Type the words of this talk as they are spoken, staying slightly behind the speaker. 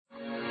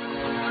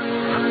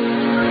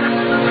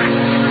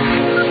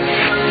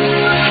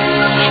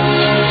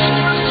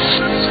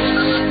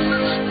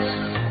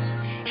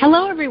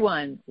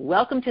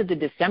welcome to the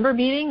December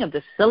meeting of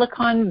the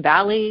Silicon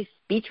Valley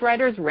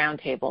Speechwriters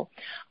Roundtable.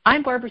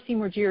 I'm Barbara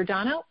Seymour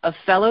Giordano, a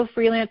fellow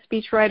freelance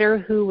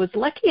speechwriter who was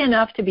lucky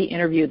enough to be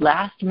interviewed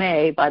last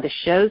May by the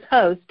show's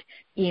host,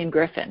 Ian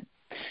Griffin.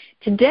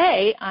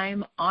 Today,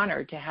 I'm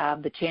honored to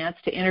have the chance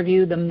to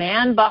interview the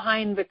man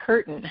behind the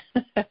curtain.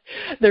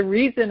 The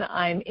reason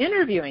I'm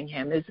interviewing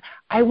him is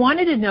I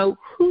wanted to know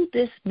who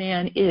this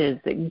man is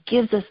that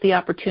gives us the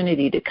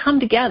opportunity to come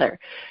together,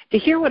 to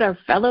hear what our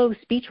fellow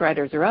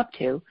speechwriters are up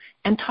to,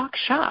 and talk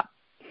shop.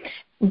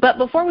 But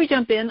before we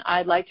jump in,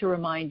 I'd like to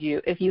remind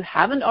you, if you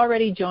haven't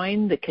already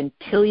joined the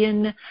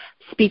Quintillion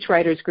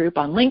Speechwriters group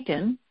on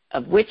LinkedIn,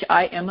 of which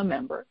I am a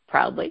member,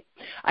 proudly,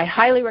 I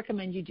highly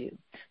recommend you do.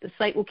 The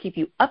site will keep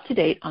you up to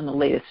date on the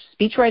latest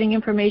speechwriting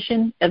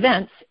information,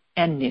 events,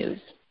 and news.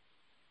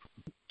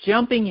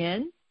 Jumping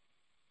in,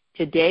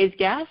 today's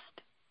guest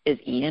is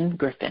Ian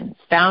Griffin,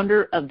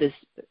 founder of this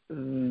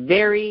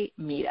very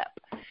meetup,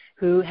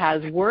 who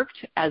has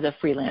worked as a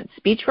freelance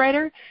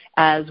speechwriter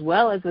as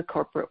well as the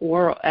corporate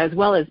world, as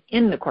well as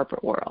in the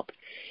corporate world.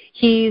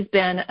 He's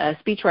been a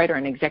speechwriter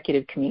and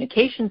executive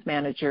communications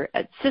manager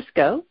at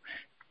Cisco,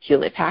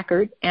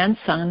 Hewlett-Packard, and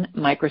Sun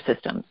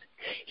Microsystems.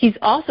 He's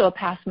also a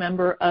past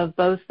member of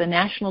both the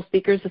National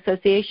Speakers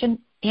Association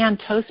and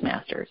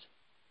Toastmasters.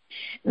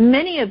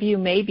 Many of you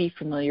may be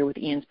familiar with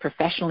Ian's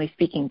Professionally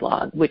Speaking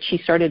blog, which he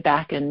started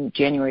back in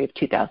January of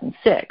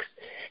 2006.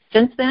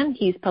 Since then,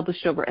 he's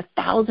published over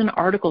 1,000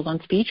 articles on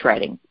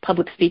speechwriting,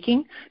 public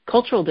speaking,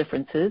 cultural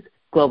differences,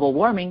 global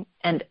warming,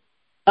 and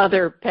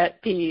other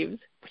pet peeves,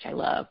 which I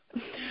love.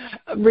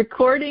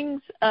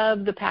 Recordings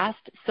of the past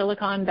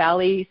Silicon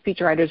Valley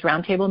Speechwriters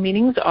Roundtable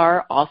meetings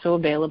are also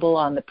available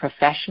on the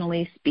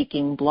Professionally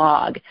Speaking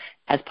blog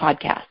as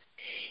podcasts.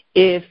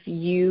 If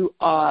you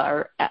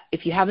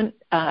haven't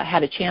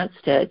had a chance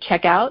to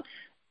check out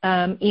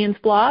Ian's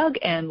blog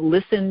and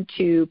listen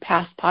to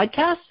past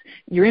podcasts,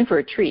 you're in for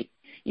a treat.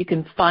 You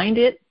can find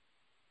it,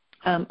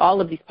 all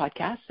of these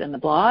podcasts and the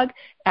blog,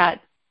 at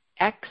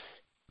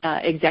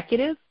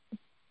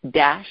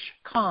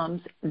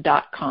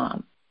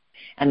executive-comms.com.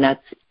 And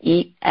that's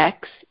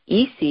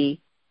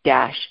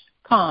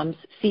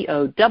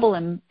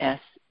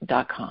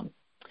exec-comms.com.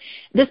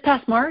 This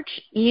past March,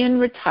 Ian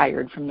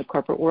retired from the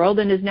corporate world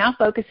and is now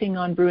focusing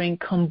on brewing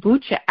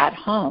kombucha at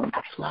home.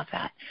 I love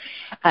that.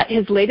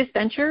 His latest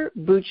venture,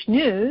 Booch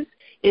News,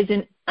 is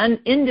an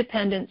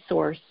independent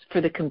source for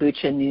the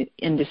kombucha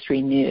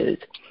industry news.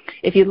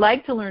 If you'd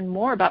like to learn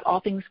more about all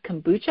things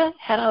kombucha,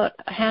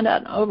 head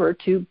on over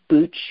to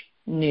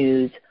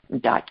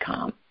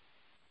boochnews.com.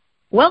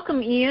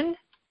 Welcome, Ian,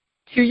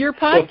 to your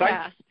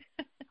podcast.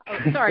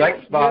 Well,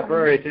 thanks,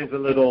 Barbara. It is a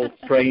little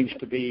strange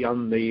to be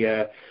on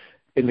the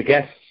in the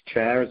guest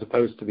chair as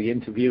opposed to the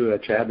interviewer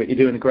chair, but you're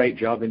doing a great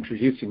job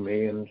introducing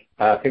me, and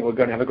I think we're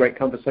going to have a great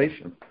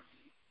conversation.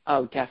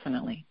 Oh,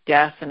 definitely,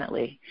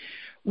 definitely.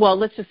 Well,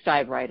 let's just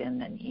dive right in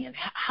then, Ian.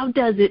 How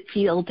does it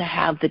feel to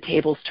have the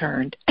tables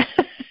turned? Are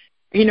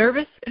you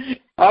nervous?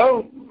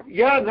 Oh,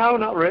 yeah, no,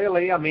 not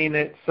really. I mean,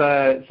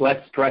 it's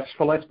less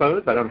stressful, I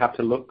suppose. I don't have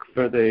to look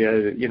for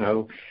the,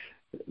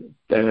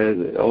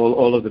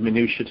 all of the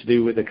minutiae to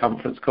do with the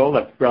conference call.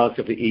 That's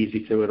relatively easy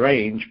to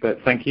arrange, but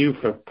thank you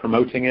for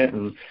promoting it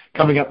and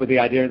coming up with the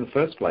idea in the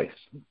first place.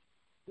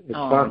 It's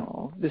fun.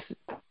 This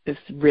is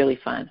really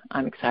fun.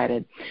 I'm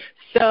excited.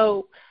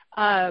 So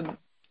now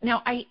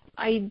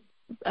I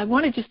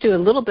want to just do a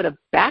little bit of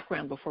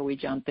background before we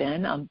jump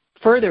in,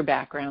 further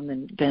background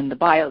than the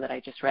bio that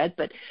I just read,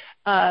 but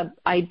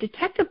I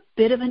detect a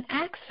bit of an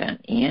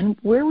accent, Ian.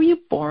 Where were you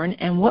born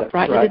and what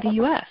brought you to the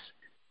U.S.?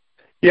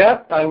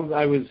 Yeah,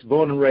 I was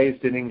born and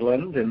raised in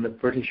England in the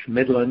British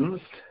Midlands,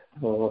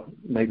 or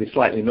maybe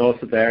slightly north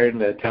of there,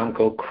 in a town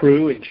called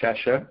Crewe in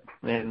Cheshire.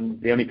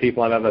 And the only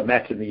people I've ever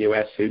met in the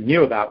U.S. who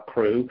knew about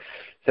Crewe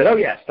said, oh,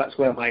 yes, that's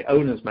where my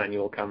owner's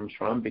manual comes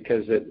from,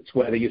 because it's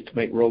where they used to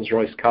make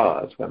Rolls-Royce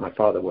cars, where my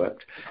father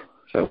worked.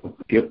 So if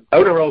you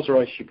own a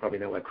Rolls-Royce, you probably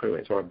know where Crewe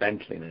is, or a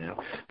Bentley now.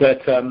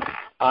 But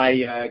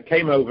I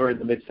came over in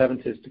the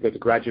mid-'70s to go to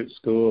graduate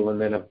school,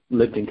 and then I've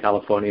lived in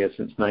California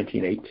since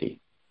 1980,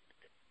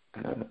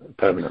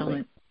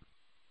 permanently.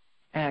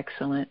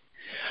 Excellent.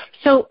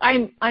 So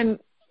I'm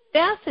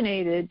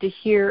fascinated to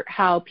hear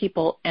how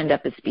people end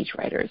up as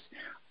speechwriters.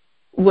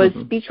 Was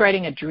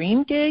speechwriting a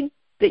dream gig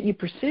that you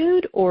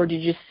pursued, or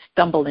did you just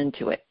stumble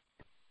into it?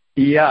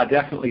 Yeah, I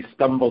definitely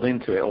stumbled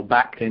into it or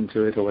backed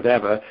into it or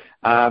whatever.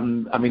 I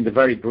mean, the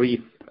very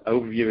brief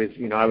overview is,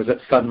 I was at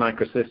Sun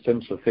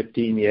Microsystems for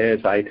 15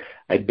 years.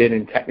 I'd been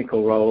in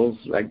technical roles.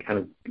 I kind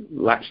of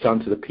latched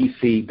onto the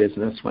PC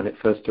business when it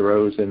first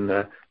arose in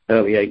the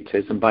early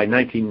 80s. And by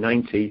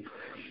 1990,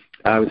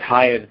 I was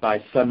hired by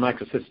Sun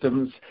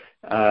Microsystems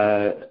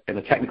in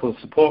a technical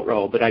support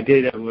role. But I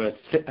did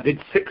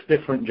 6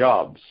 different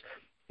jobs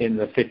in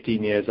the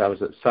 15 years I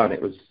was at Sun.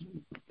 It was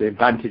the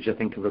advantage, I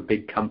think, of a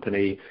big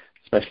company,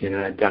 especially in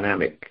a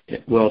dynamic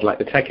world like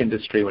the tech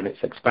industry when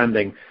it's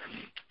expanding,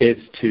 is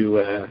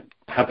to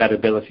have that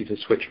ability to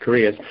switch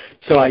careers.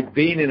 So I'd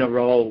been in a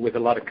role with a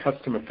lot of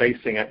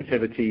customer-facing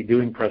activity,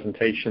 doing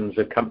presentations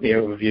of company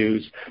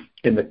overviews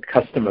in the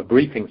customer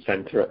briefing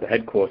center at the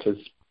headquarters,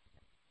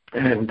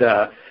 and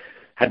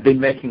had been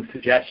making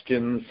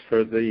suggestions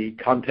for the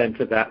content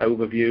of that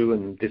overview,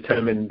 and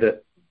determined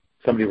that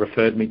somebody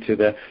referred me to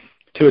the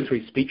 2 or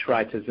 3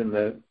 speechwriters in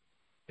the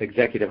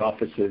executive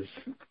offices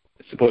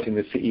supporting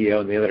the CEO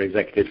and the other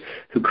executives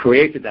who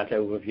created that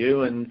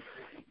overview. And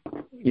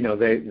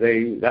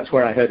that's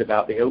where I heard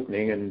about the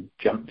opening and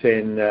jumped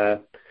in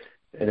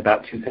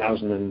about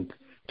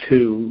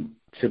 2002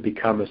 to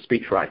become a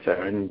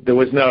speechwriter. And it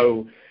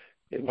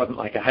wasn't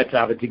like I had to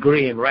have a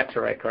degree in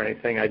rhetoric or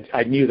anything.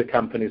 I knew the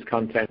company's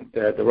content,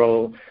 the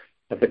role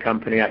of the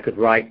company. I could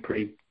write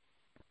pretty,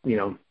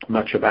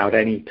 much about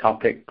any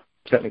topic,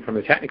 certainly from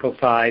the technical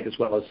side as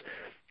well as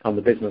on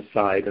the business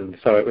side. And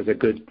so it was a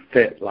good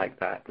fit like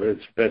that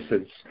versus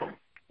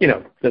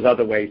there's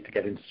other ways to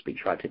get into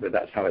speechwriting, but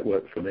that's how it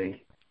worked for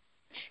me.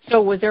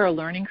 So was there a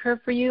learning curve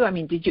for you? I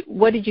mean,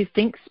 what did you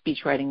think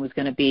speechwriting was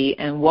going to be,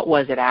 and what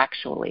was it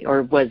actually?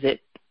 Or was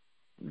it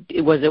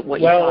what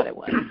you thought it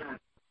was?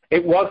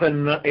 It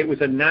was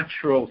a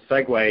natural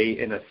segue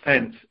in a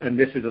sense, and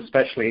this is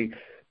especially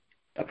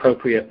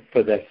appropriate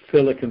for the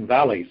Silicon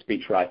Valley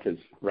Speechwriters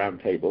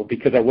Roundtable,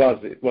 because it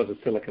was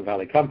a Silicon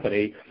Valley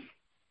company,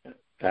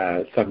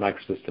 Sun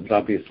Microsystems,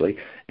 obviously,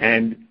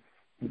 and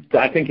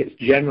I think it's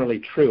generally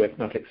true, if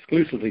not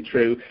exclusively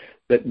true,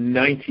 that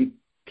 90+%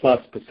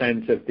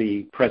 of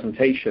the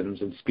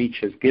presentations and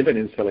speeches given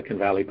in Silicon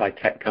Valley by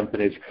tech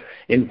companies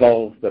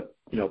involve the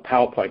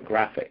PowerPoint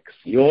graphics.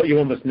 You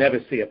almost never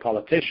see a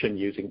politician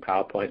using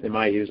PowerPoint. They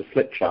might use a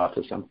flip chart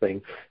or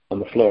something on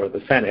the floor of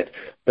the Senate,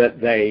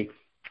 but they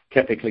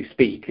typically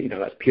speak.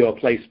 That's pure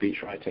play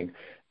speechwriting.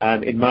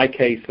 In my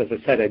case, as I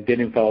said, I'd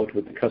been involved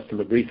with the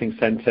Customer Briefing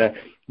Center.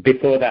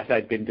 Before that,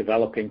 I'd been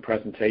developing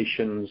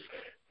presentations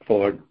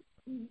for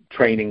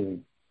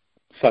training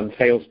Sun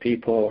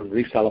salespeople and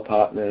reseller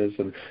partners,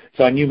 and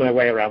so I knew my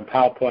way around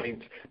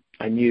PowerPoint.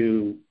 I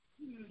knew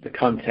the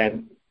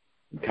content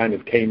kind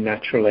of came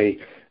naturally.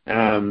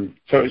 So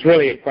it was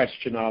really a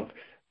question of,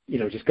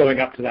 just going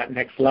up to that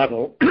next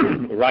level,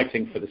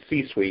 writing for the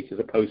C-suite as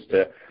opposed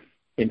to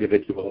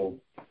individual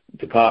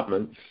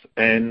departments.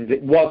 And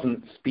it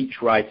wasn't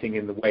speech writing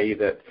in the way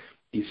that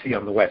you see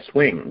on the West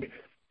Wing,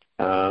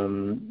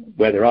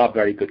 where there are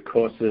very good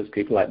courses.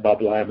 People like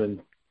Bob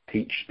Lyman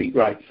teach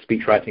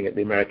speech writing at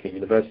the American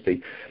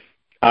University.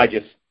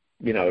 It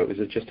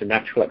was just a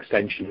natural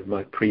extension of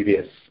my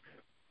previous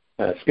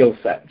skill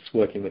sets,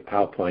 working with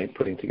PowerPoint,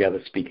 putting together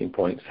speaking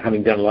points,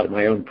 having done a lot of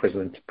my own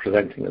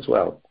presenting as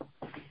well.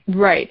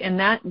 Right, and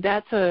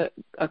that's a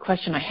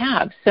question I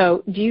have.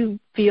 So do you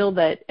feel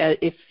that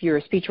if you're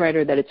a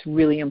speechwriter that it's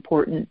really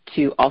important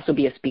to also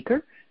be a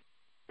speaker?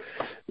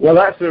 Well,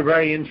 that's a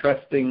very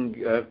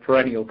interesting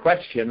perennial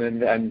question,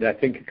 and I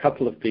think a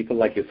couple of people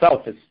like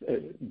yourself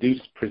do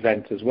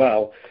present as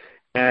well.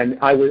 And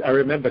I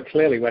remember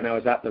clearly when I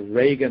was at the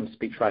Reagan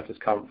Speechwriters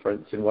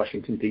Conference in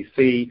Washington,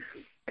 D.C.,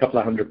 a couple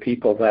of hundred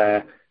people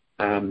there.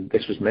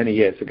 This was many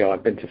years ago.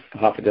 I've been to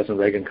half a dozen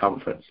Reagan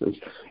conferences.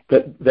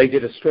 But they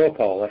did a straw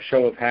poll, a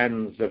show of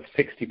hands of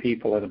 60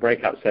 people in a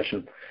breakout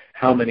session,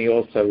 how many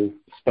also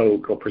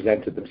spoke or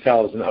presented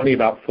themselves, and only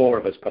about 4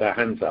 of us put our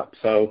hands up.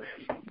 So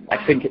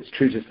I think it's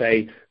true to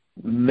say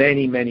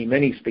many, many,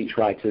 many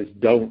speechwriters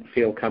don't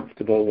feel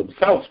comfortable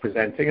themselves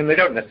presenting, and they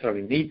don't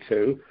necessarily need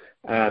to.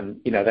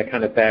 They're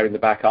kind of there in the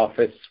back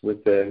office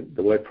with the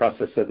word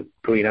processor, the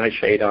green eye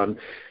shade on,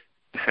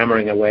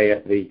 hammering away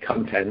at the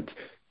content.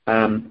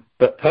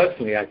 But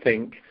personally, I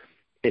think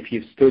if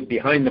you stood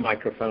behind the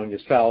microphone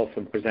yourself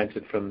and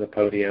presented from the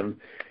podium,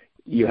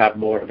 you have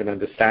more of an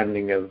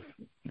understanding of,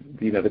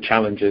 the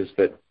challenges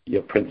that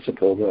your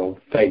principal will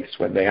face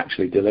when they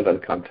actually deliver the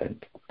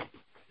content.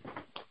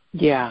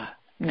 Yeah,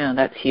 no,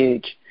 that's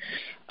huge.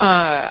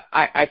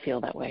 I feel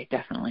that way,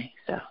 definitely.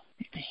 So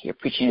you're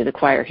preaching to the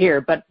choir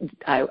here, but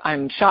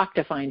I'm shocked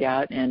to find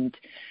out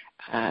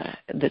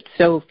that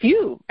so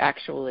few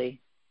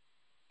actually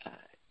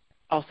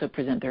also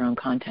present their own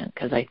content,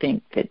 because I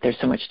think that there's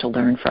so much to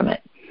learn from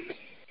it.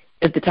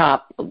 At the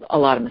top, a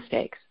lot of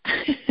mistakes.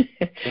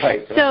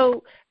 Right.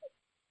 So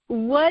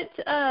what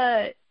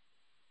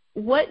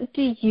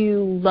do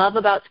you love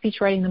about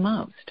speechwriting the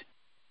most?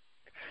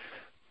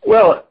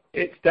 Well,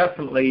 it's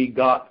definitely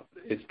got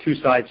its 2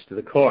 sides to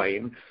the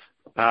coin.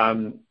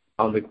 On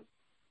the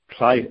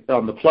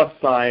plus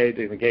side,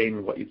 and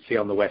again, what you'd see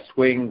on the West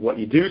Wing, what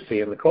you do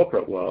see in the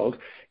corporate world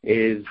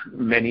is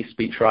many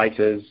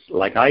speechwriters,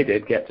 like I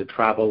did, get to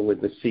travel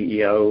with the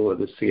CEO or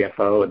the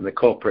CFO in the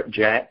corporate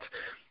jet,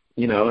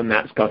 and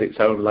that's got its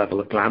own level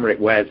of glamour. It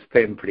wears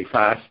thin pretty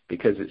fast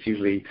because it's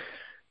usually,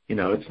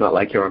 it's not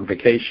like you're on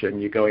vacation.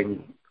 You're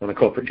going on a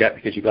corporate jet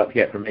because you've got to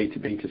get from A to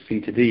B to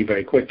C to D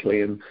very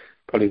quickly and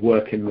probably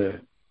work in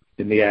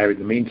the air in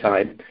the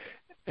meantime.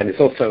 And it's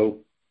also,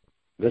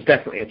 there's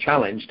definitely a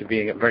challenge to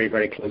being at very,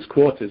 very close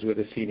quarters with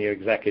a senior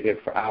executive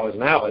for hours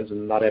and hours,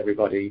 and not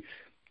everybody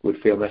would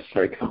feel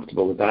necessarily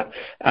comfortable with that.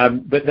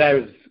 But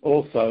there's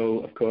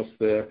also, of course,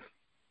 the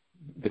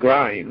the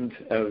grind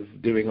of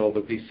doing all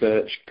the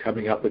research,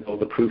 coming up with all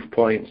the proof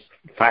points,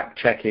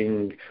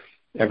 fact-checking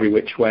every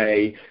which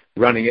way,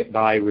 running it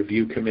by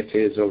review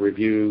committees or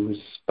reviews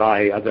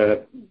by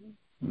other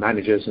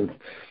managers and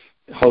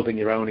holding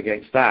your own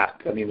against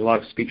that. I mean, a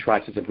lot of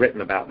speechwriters have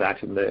written about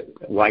that in the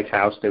White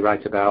House. They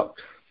write about,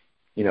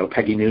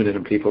 Peggy Noonan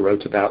and people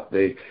wrote about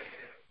the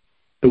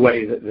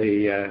way that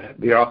the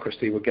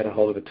bureaucracy would get a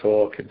hold of a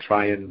talk and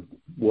try and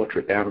water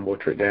it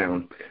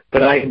down.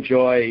 But I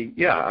enjoy,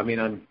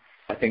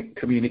 I think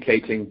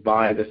communicating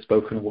by the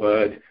spoken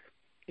word,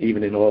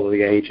 even in all of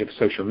the age of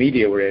social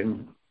media we're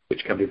in,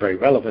 which can be very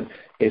relevant,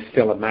 is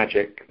still a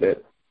magic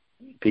that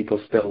people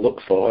still look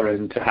for,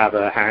 and to have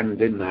a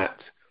hand in that,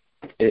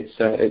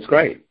 it's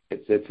great.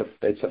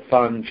 It's a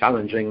fun,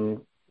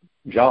 challenging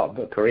job,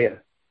 a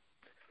career.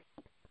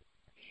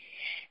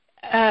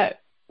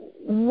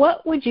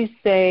 What would you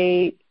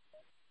say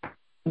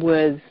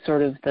was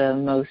sort of the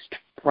most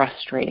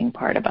frustrating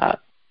part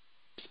about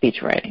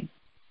speech writing?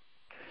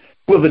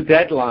 Well, the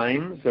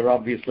deadlines are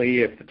obviously,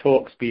 if the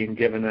talk's being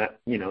given at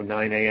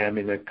 9 a.m.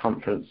 in a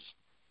conference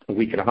a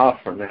week and a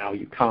half from now,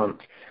 you can't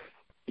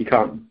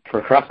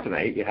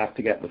procrastinate. You have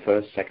to get the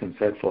first, second,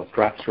 third, fourth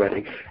drafts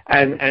ready.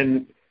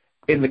 And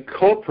in the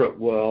corporate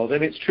world,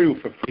 and it's true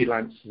for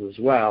freelancers as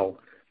well,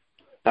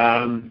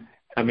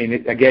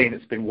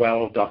 it's been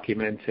well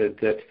documented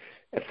that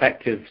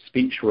effective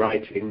speech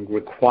writing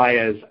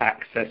requires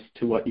access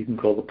to what you can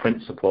call the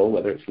principal,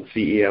 whether it's the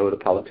CEO or the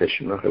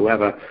politician or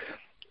whoever,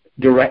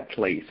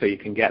 directly, so you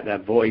can get their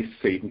voice,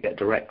 so you can get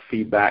direct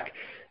feedback.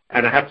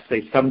 And I have to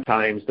say,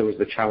 sometimes there was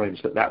the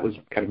challenge that was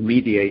kind of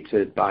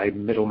mediated by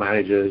middle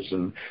managers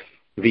and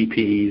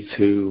VPs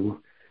who,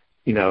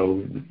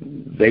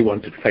 they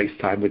wanted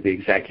FaceTime with the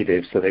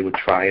executives, so they would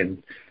try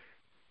and,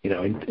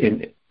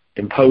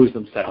 impose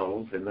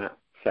themselves in that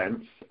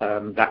sense.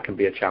 That can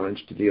be a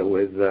challenge to deal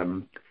with,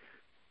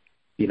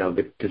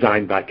 the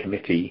design by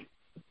committee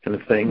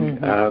kind of thing.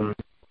 Mm-hmm.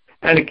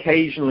 And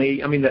occasionally,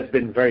 there's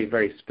been very,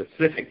 very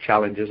specific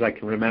challenges. I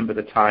can remember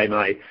the time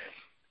I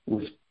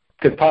was,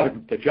 because part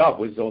of the job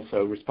was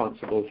also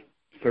responsible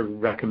for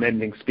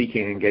recommending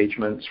speaking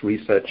engagements,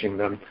 researching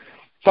them.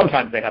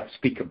 Sometimes they have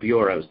speaker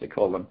bureaus, they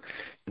call them,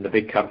 in the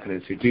big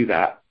companies who do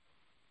that.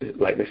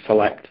 Like they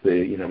select the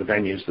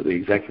venues that the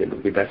executive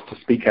would be best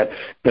to speak at.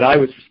 But I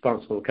was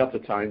responsible a couple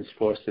of times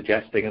for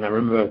suggesting, and I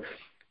remember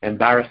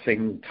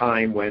embarrassing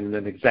time when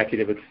an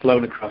executive had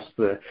flown across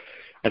the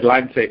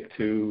Atlantic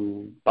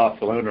to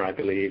Barcelona, I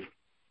believe,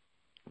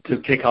 to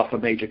kick off a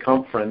major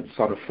conference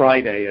on a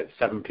Friday at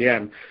 7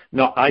 p.m.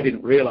 I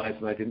didn't realize,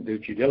 and I didn't do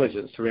due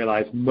diligence to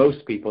realize,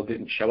 most people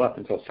didn't show up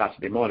until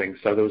Saturday morning.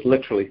 So there was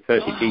literally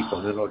 30 people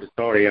in an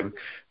auditorium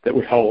that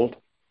would hold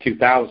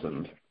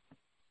 2,000.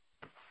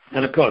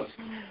 And of course,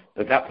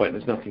 at that point,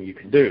 there's nothing you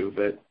can do,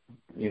 but,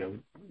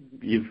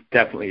 you've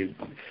definitely,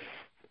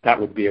 that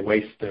would be a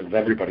waste of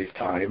everybody's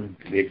time,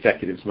 the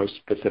executives most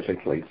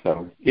specifically.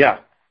 So, yeah,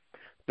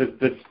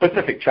 the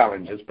specific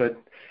challenges,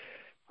 but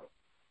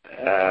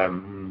the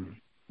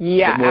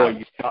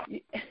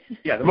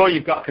more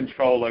you've got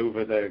control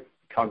over the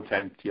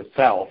content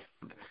yourself,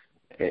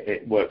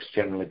 it works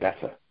generally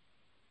better.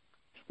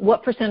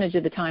 What percentage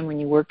of the time when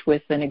you worked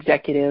with an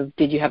executive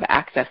did you have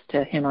access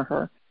to him or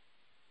her?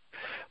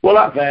 Well,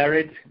 that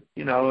varied.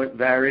 It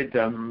varied.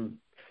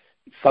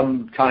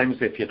 Sometimes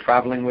if you're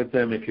traveling with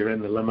them, if you're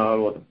in the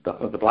limo or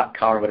the black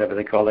car or whatever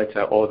they call it,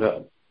 or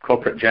the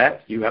corporate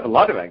jet, you have a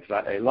lot of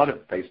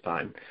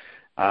FaceTime.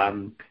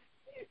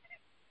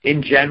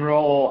 In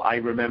general, I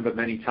remember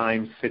many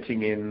times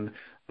sitting in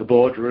the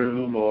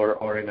boardroom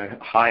or in a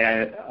high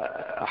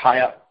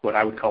up, what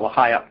I would call a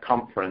high up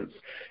conference,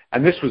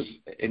 and this was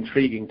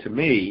intriguing to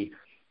me,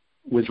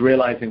 was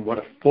realizing what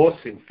a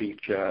forcing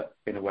feature,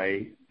 in a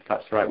way, if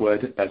that's the right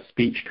word, as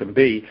speech can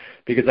be,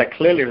 because I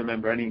clearly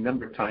remember any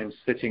number of times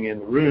sitting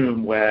in a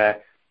room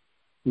where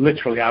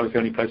literally I was the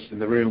only person in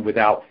the room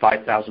without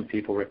 5,000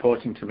 people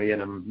reporting to me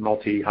in a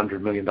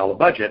multi-$100 million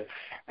budget,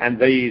 and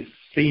these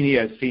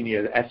senior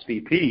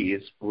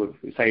SVPs, would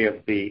say, of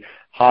the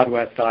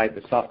hardware side,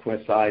 the software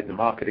side, the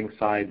marketing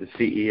side, the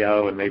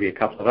CEO, and maybe a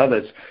couple of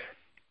others,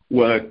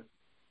 were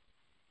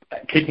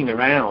kicking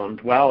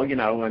around,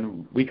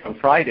 and week on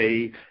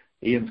Friday,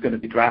 Ian's going to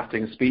be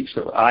drafting a speech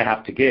that I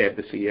have to give,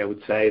 the CEO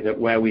would say, that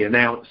where we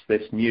announce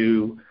this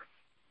new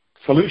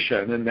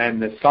solution, and then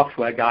the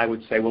software guy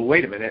would say, well,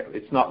 wait a minute,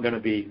 it's not going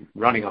to be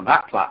running on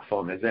that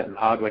platform, is it? And the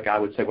hardware guy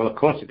would say, well, of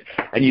course it is.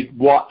 And you'd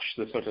watch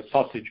the sort of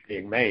sausage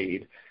being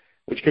made,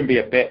 which can be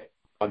a bit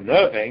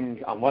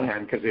unnerving on one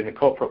hand, because in the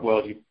corporate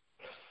world,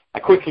 I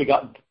quickly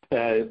got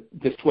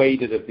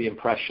dissuaded of the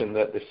impression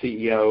that the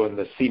CEO and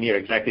the senior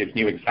executives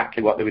knew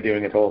exactly what they were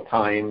doing at all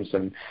times,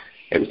 and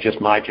it was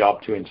just my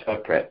job to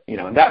interpret,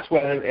 and that's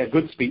where a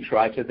good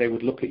speechwriter, they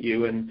would look at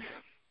you and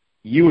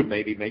you would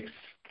maybe make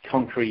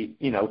concrete,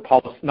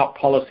 not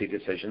policy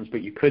decisions,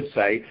 but you could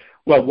say,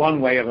 well, one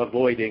way of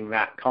avoiding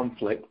that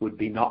conflict would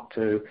be not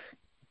to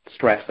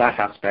stress that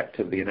aspect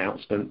of the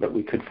announcement, but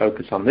we could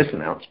focus on this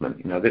announcement,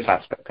 this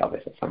aspect of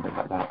it, or something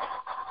like that.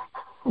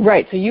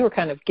 Right. So you were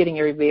kind of getting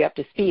everybody up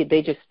to speed.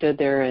 They just stood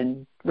there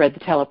and read the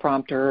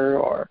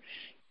teleprompter or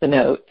the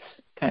notes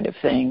kind of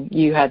thing.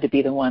 You had to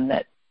be the one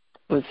that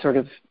was sort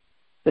of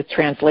the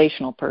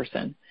translational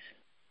person.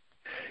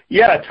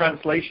 Yeah,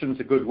 translation's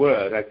a good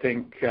word. I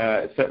think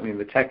certainly in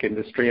the tech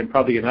industry and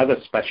probably in other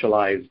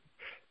specialized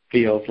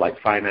fields like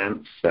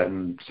finance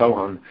and so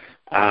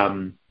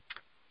on,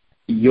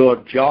 your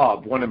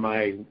job, one of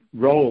my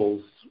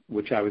roles,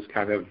 which I was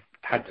kind of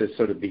had to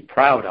sort of be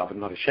proud of and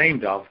not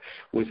ashamed of,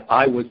 was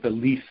I was the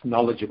least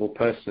knowledgeable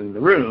person in the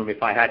room.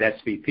 If I had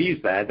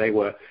SVPs there, they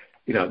were,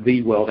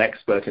 the world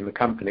expert in the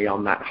company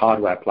on that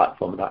hardware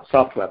platform, that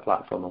software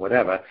platform or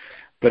whatever.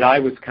 But I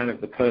was kind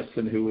of the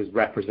person who was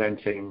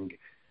representing,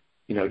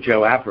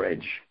 Joe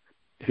Average,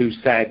 who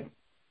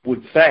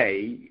would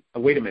say, oh,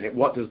 wait a minute,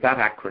 what does that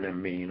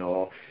acronym mean?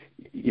 Or,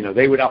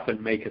 they would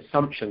often make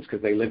assumptions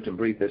because they lived and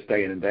breathed this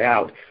day in and day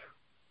out,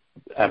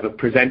 but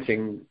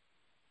presenting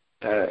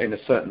in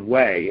a certain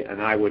way,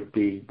 and I would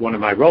be, one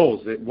of my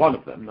roles, one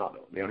of them, not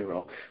the only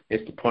role,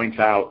 is to point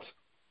out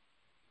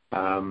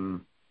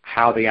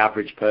how the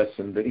average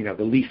person,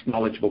 the least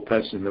knowledgeable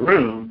person in the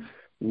room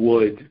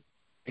would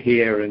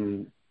hear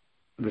and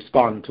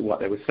respond to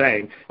what they were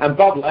saying. And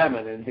Bob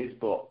Lemon in his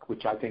book,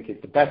 which I think is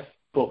the best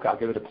book, I'll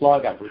give it a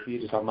plug, I've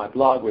reviewed it on my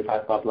blog, we've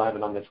had Bob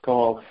Lemon on this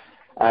call,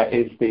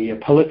 is the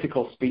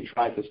Political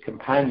Speechwriter's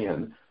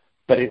Companion,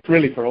 but it's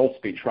really for all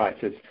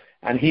speechwriters.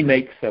 And he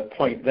makes a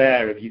point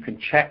there, if you can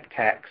check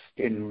text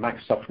in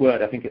Microsoft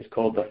Word, I think it's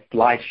called the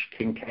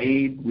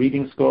Fleisch-Kincaid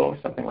reading score,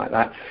 something like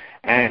that.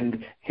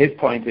 And his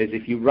point is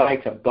if you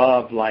write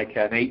above like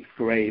an 8th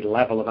grade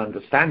level of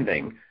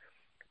understanding,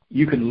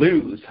 you can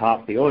lose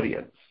half the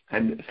audience.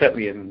 And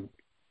certainly in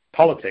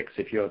politics,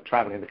 if you're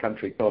traveling the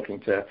country talking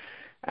to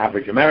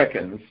average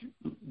Americans,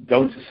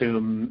 don't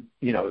assume,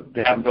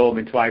 they haven't all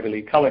been to Ivy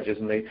League colleges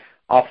and they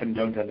often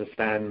don't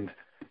understand,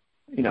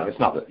 it's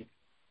not that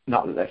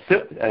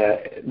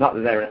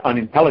they're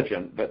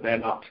unintelligent, but they're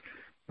not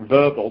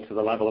verbal to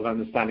the level of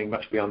understanding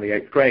much beyond the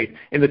 8th grade.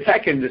 In the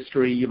tech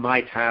industry, you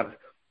might have,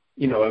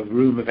 a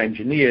room of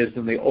engineers,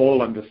 and they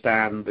all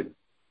understand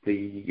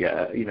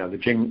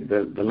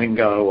the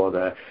lingo or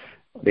the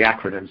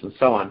acronyms and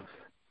so on.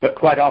 But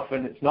quite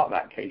often, it's not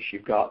that case.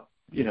 You've got,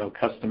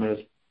 customers,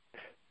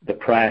 the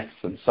press,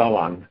 and so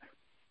on.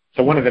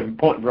 So one of the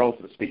important roles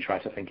of a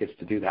speechwriter, I think, is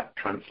to do that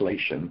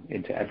translation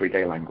into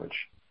everyday language.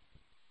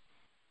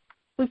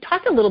 We've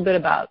talked a little bit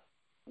about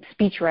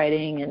speech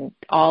writing and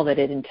all that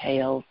it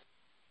entails,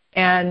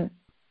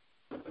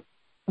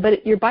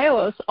 but your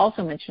bio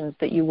also mentions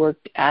that you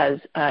worked as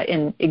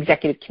in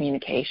executive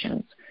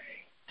communications.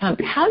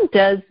 How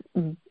does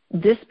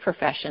this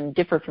profession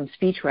differ from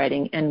speech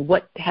writing, and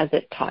what has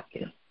it taught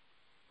you?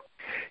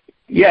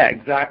 Yeah,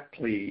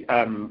 exactly.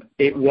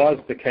 It was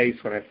the case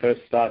when I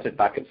first started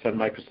back at Sun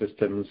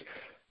Microsystems.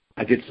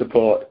 I did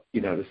support,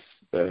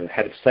 the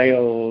head of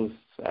sales,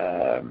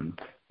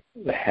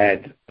 the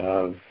head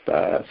of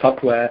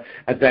software,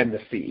 and then the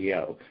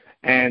CEO.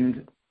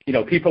 And,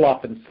 people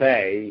often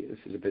say, this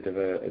is a bit of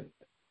a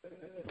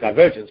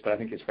divergence, but I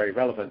think it's very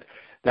relevant,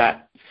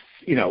 that,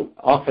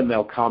 often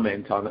they'll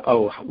comment on,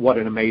 oh, what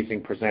an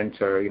amazing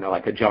presenter,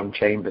 like a John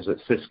Chambers at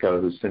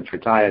Cisco, who's since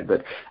retired,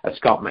 but a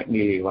Scott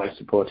McNeely, who I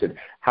supported,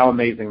 how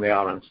amazing they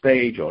are on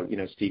stage, or,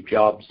 Steve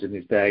Jobs in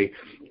his day.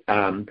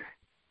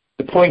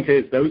 The point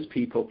is, those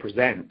people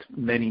present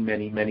many,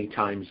 many, many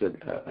times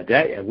a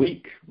day, a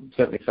week,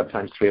 certainly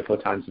sometimes 3 or 4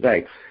 times a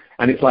day.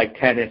 And it's like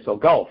tennis or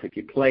golf. If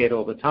you play it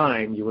all the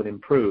time, you will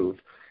improve.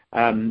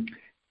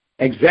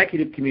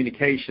 Executive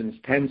communications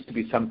tends to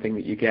be something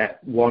that you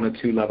get 1 or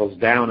 2 levels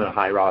down in a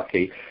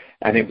hierarchy.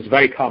 And it was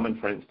very common,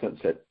 for instance,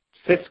 at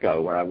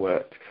Cisco, where I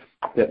worked,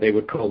 that they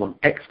would call them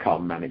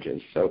XCOM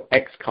managers. So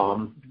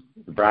XCOM,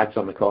 Brad's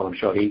on the call, I'm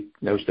sure he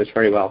knows this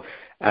very well,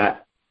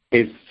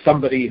 is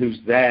somebody who's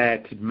there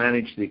to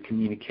manage the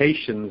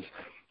communications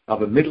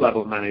of a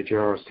mid-level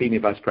manager or a senior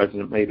vice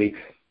president maybe,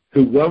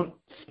 who won't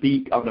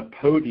speak on a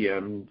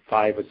podium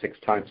 5 or 6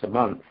 times a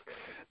month,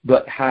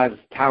 but has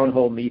town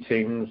hall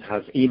meetings,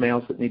 has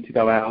emails that need to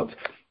go out,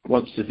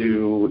 wants to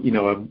do,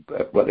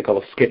 what they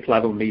call a skip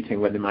level meeting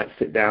where they might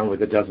sit down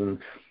with a dozen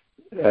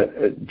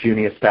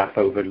junior staff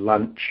over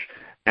lunch,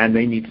 and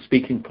they need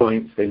speaking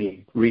points, they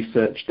need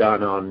research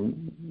done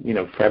on,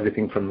 for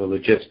everything from the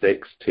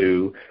logistics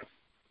to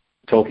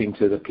talking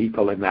to the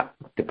people in that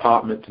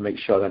department to make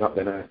sure they're not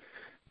going to,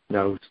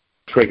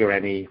 trigger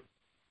any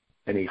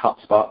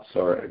hotspots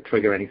or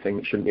trigger anything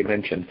that shouldn't be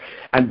mentioned.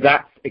 And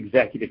that's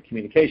executive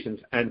communications.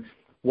 And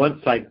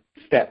once I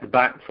stepped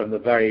back from the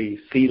very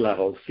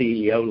C-level,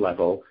 CEO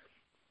level,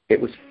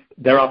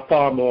 there are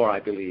far more, I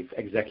believe,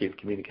 executive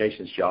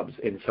communications jobs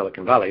in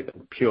Silicon Valley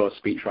than pure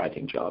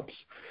speechwriting jobs.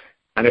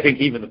 And I think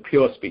even the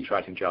pure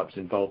speechwriting jobs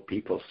involve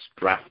people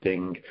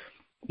drafting,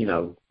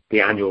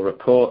 the annual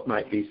report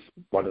might be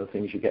one of the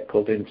things you get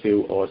pulled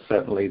into, or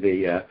certainly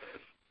the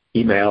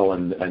email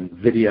and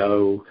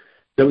video.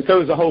 There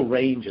was a whole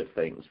range of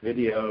things,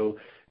 video,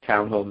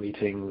 town hall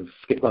meetings,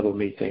 skip-level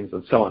meetings,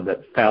 and so on,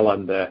 that fell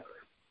under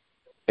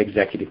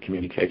executive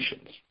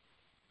communications.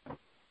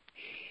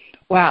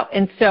 Wow.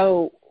 And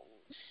so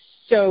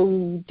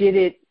did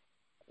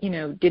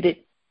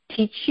it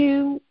teach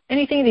you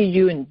anything? Did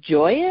you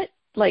enjoy it?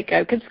 Like,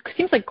 because it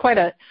seems like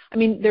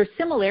there's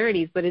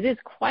similarities, but it is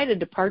quite a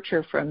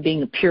departure from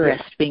being a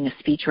purist, being a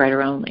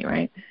speechwriter only,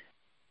 right?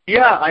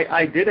 Yeah,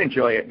 I did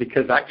enjoy it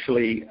because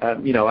actually, as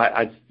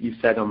you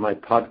said on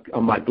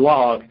my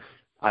blog,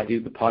 I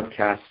do the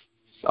podcasts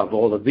of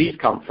all of these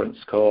conference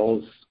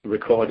calls,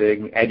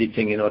 recording,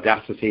 editing in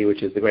Audacity,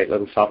 which is the great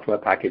little software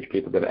package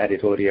people that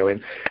edit audio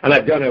in. And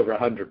I've done over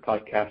 100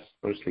 podcasts,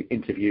 mostly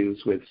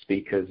interviews with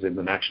speakers in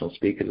the National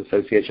Speakers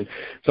Association.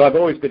 So I've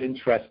always been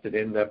interested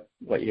in I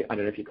don't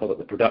know if you call it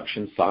the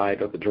production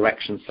side or the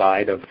direction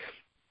side of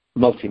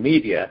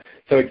multimedia.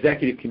 So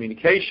executive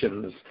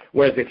communications,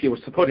 whereas if you were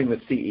supporting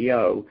the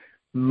CEO,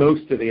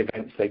 most of the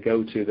events they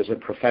go to, there's a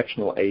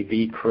professional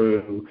AV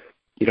crew.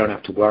 You don't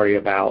have to worry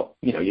about,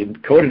 you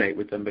coordinate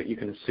with them, but you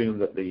can assume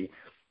that the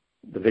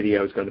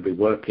video is going to be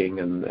working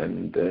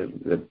and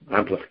the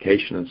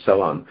amplification and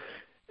so on.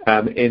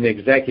 In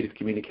executive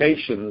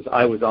communications,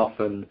 I was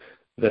often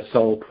the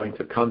sole point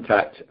of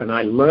contact, and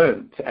I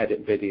learned to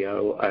edit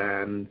video,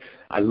 and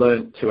I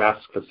learned to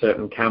ask for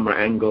certain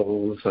camera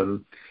angles,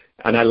 and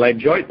I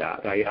enjoyed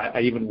that. I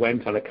even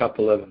went on a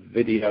couple of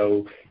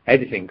video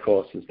editing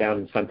courses down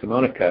in Santa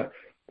Monica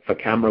for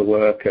camera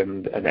work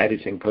and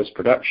editing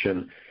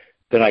post-production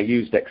that I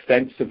used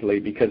extensively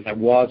because I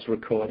was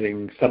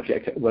recording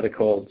what are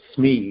called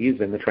SMEs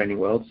in the training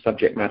world,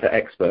 subject matter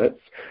experts,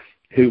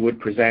 who would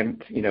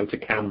present, to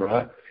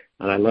camera.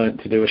 And I learned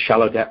to do a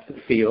shallow depth of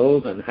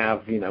field and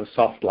have,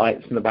 soft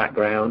lights in the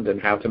background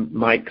and how to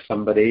mic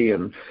somebody.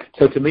 And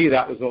so to me,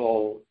 that was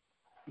all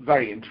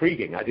very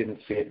intriguing. I didn't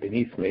see it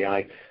beneath me.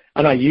 I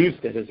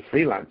used it as a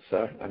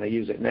freelancer, and I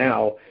use it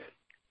now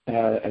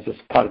as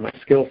a part of my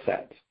skill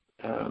set.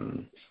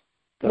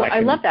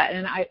 I love that,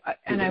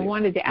 and I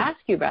wanted to ask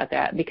you about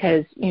that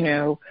because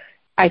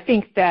I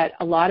think that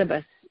a lot of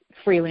us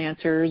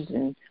freelancers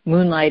and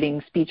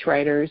moonlighting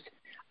speechwriters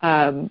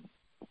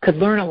could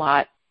learn a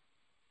lot,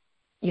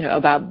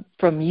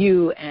 from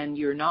you and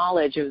your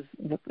knowledge of.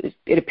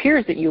 It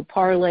appears that you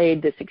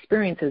parlayed this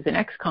experience as an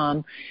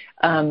ex-com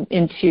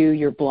into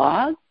your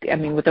blog. I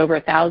mean, with over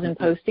 1,000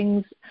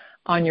 postings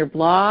on your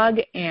blog,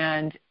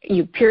 and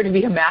you appear to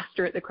be a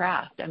master at the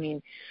craft. I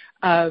mean.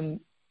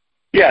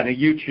 Yeah,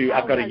 and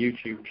I've got a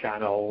YouTube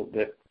channel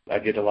that I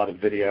did a lot of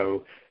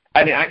video.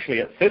 And actually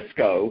at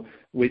Cisco,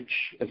 which,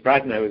 as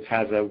Brad knows,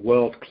 has a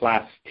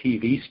world-class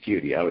TV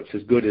studio. It's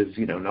as good as,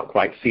 not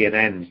quite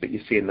CNN's that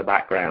you see in the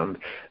background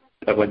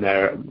when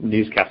their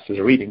newscasters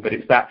are reading, but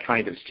it's that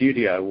kind of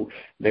studio.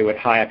 They would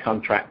hire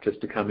contractors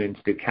to come in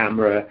to do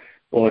camera,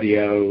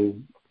 audio,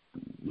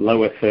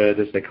 lower third,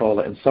 as they call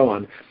it, and so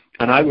on.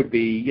 And I would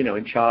be,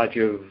 in charge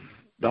of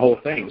the whole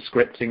thing,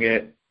 scripting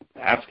it,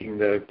 asking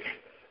the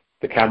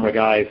camera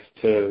guys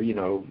to,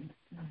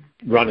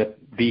 run a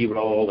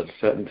B-roll at a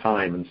certain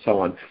time and so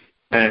on.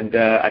 And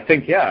I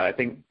think as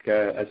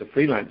a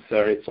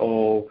freelancer, it's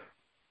all,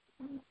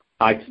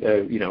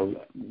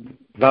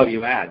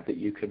 value add that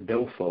you can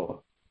bill for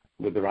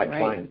with the right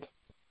client.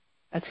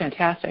 That's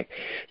fantastic.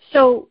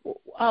 So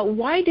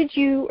why did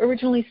you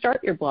originally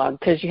start your blog?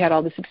 Because you had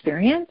all this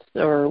experience,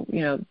 or,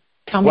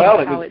 tell me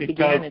how it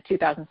began in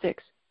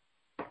 2006.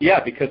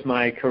 Yeah, because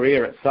my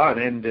career at Sun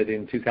ended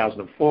in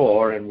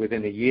 2004, and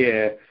within a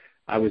year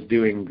I was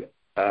doing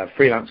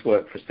freelance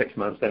work for 6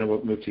 months, then I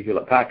moved to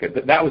Hewlett-Packard.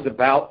 But that was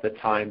about the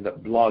time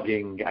that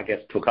blogging, I guess,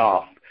 took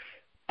off.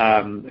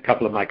 A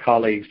couple of my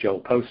colleagues,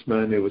 Joel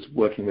Postman, who was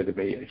working with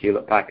me at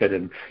Hewlett-Packard,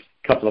 and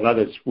a couple of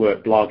others were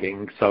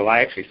blogging. So I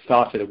actually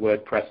started a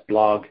WordPress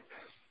blog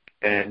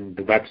and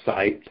the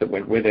website that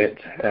went with it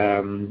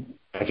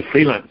as a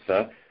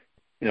freelancer.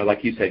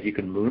 Like you said, you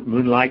can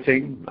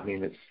moonlighting. I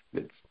mean,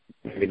 it's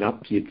maybe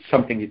not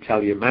something you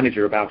tell your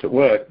manager about at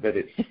work, but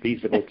it's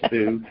feasible to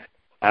do.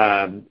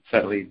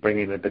 Certainly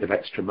bringing a bit of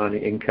extra money,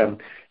 income.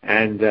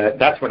 And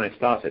that's when I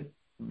started,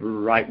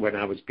 right when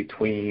I was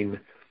between,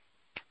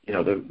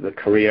 the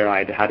career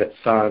I'd had at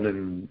Sun,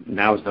 and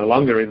now I was no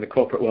longer in the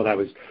corporate world. I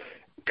was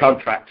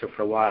contractor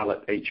for a while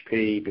at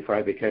HP before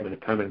I became a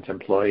permanent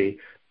employee.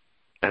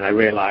 And I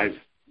realized,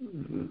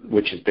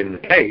 which has been the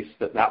case,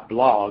 that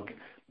blog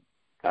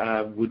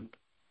would,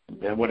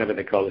 whatever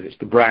they call it, it's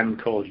the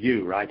brand called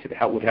you, right? It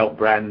would help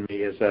brand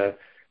me as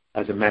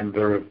a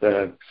member of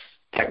the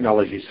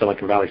technology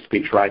Silicon Valley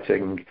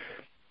speechwriting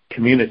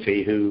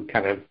community who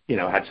kind of,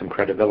 had some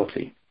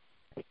credibility.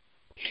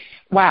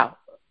 Wow.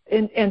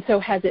 And so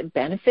has it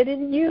benefited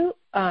you?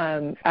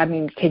 I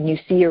mean, can you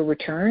see a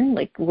return?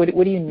 Like, what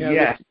do you know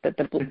that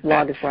the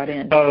blog has brought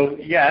in? So,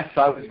 yes,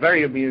 I was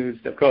very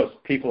amused. Of course,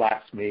 people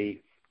asked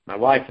me, my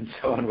wife and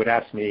so on would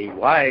ask me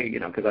why,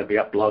 because I'd be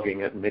up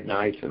blogging at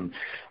midnight and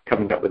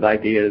coming up with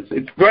ideas.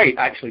 It's great,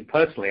 actually,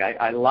 personally.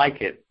 I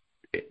like it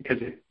because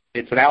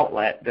it's an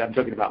outlet. I'm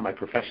talking about my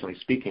professionally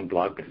speaking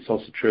blog, but it's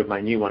also true of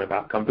my new one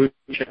about kombucha.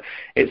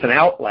 It's an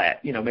outlet.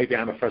 Maybe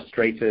I'm a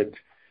frustrated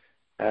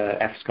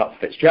F. Scott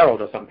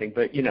Fitzgerald or something,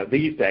 but,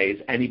 these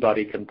days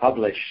anybody can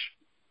publish.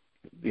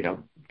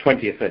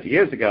 20 or 30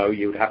 years ago,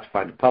 you would have to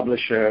find a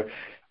publisher.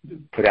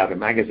 put out a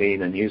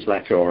magazine, a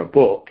newsletter, or a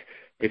book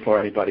before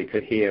anybody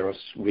could hear us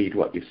read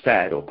what you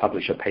said or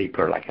publish a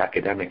paper like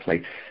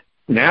academically.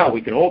 Now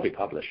we can all be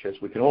publishers.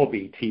 We can all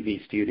be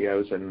TV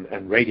studios and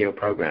radio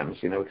programs,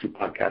 through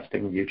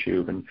podcasting,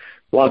 YouTube, and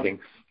blogging.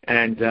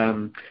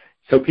 And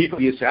so people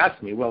used to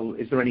ask me, well,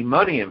 is there any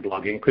money in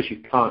blogging? Because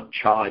you can't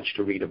charge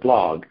to read a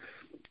blog.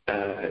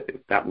 I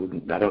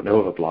don't know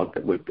of a blog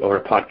or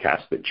a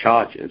podcast that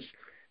charges.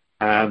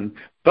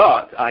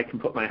 But I can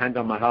put my hand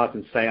on my heart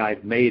and say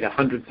I've made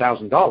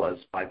 $100,000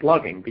 by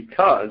blogging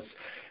because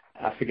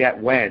I forget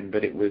when,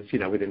 but it was,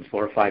 within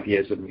 4 or 5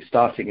 years of me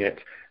starting it,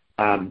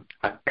 a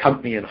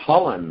company in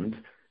Holland,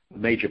 a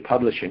major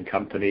publishing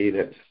company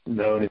that's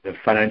known in the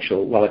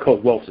financial, well, they're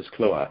called Wolters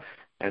Kluwer,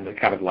 and they're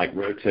kind of like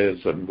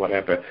Reuters and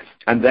whatever.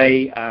 And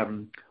they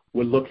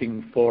were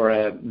looking for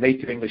a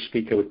native English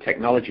speaker with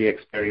technology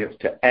experience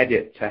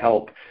to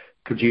help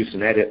produce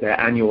and edit their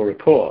annual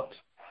report.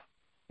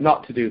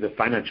 Not to do the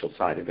financial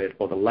side of it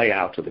or the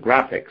layout or the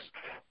graphics,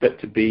 but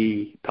to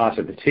be part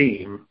of the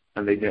team.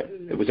 And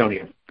it was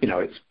only,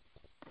 it's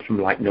from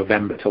like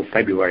November till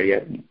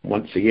February,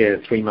 once a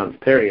year,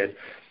 3-month period.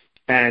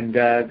 And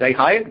they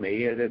hired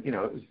me. It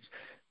was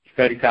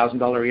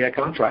 $30,000 a year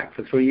contract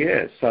for 3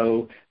 years.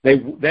 So they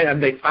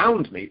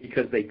found me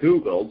because they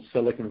Googled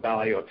Silicon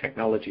Valley or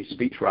technology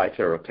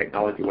speechwriter or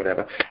technology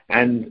whatever,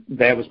 and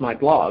there was my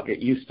blog. It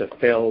used to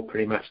fill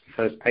pretty much the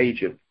first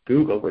page of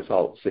Google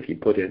results if you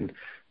put in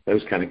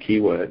those kind of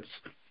keywords.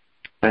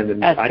 And then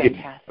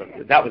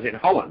that was in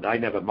Holland. I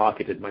never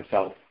marketed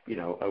myself,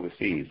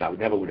 overseas. I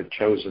never would have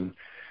chosen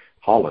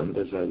Holland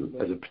as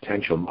a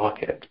potential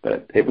market,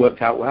 but it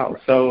worked out well.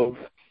 So,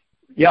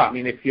 yeah, I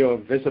mean, if you're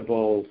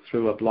visible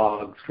through a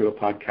blog, through a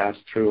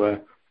podcast,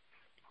 through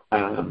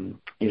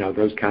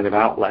those kind of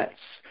outlets,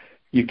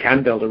 you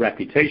can build a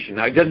reputation.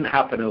 Now, it doesn't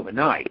happen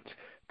overnight.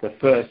 The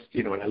first,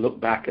 when I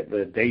look back at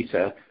the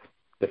data,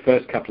 the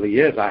first couple of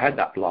years I had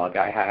that blog,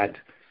 I had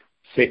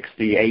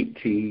 60,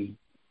 80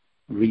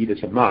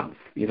 readers a month.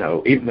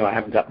 Even though I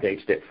haven't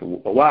updated it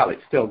for a while,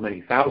 it's still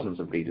many thousands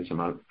of readers a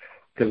month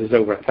because there's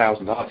over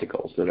 1,000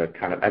 articles that are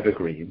kind of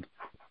evergreen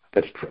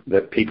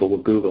that people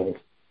will Google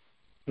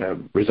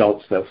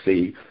results they'll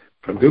see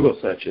from Google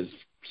searches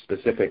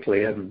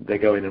specifically, and they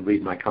go in and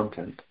read my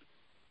content.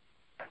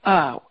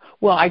 Oh,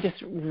 well, I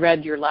just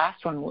read your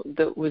last one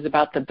that was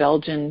about the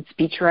Belgian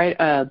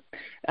speechwriter.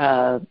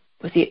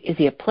 Is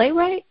he a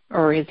playwright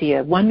or is he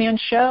a one-man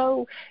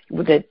show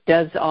that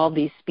does all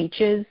these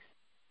speeches?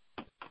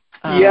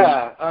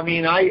 Yeah, I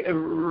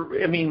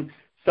mean,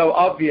 so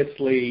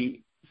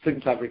obviously,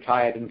 since I've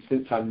retired and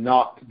since I'm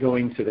not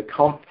going to the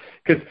because,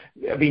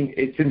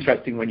 it's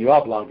interesting when you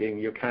are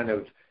blogging, you're kind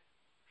of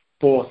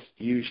forced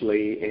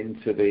usually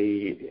into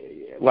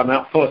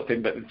not forced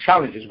in, but the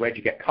challenge is where do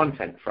you get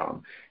content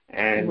from?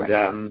 And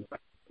right.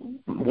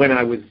 When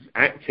I was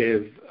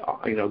active,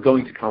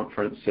 going to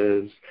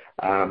conferences,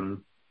 I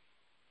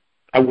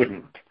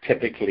wouldn't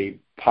typically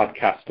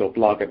podcast or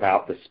blog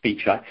about the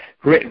speech I've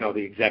written or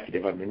the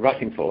executive I've been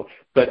writing for,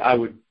 but I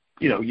would,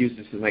 use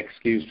this as an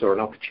excuse or an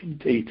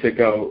opportunity to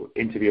go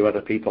interview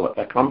other people at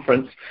a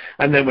conference.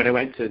 And then when I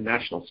went to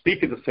National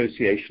Speakers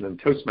Association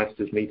and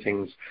Toastmasters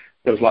meetings,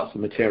 there was lots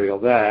of material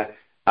there.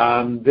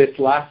 This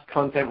last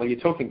content, well, you're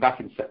talking back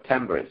in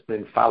September, it's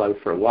been fallow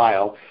for a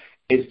while,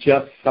 is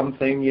just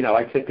something,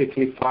 I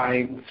typically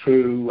find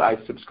I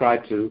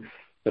subscribe to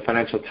the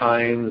Financial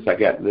Times, I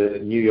get the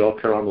New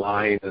Yorker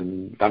online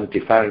and Vanity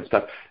Fair and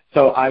stuff.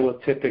 So I will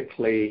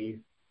typically,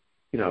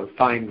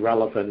 find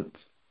relevant.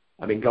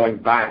 Going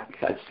back,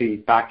 I see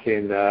back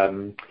in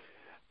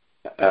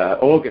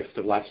August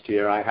of last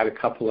year, I had a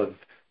couple of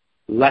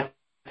letters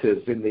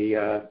in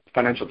the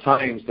Financial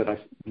Times that I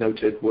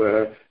noted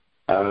were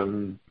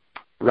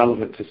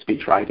relevant to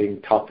speech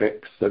writing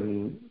topics,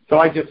 and so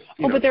I just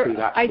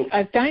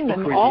I find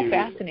them all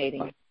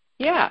fascinating.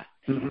 Yeah.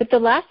 Mm-hmm. But the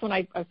last one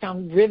I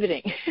found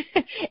riveting,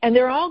 and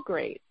they're all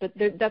great. But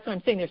that's what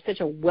I'm saying. There's such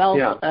a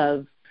wealth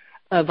of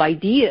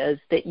ideas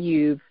that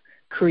you've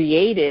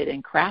created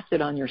and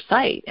crafted on your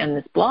site and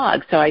this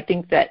blog. So I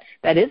think that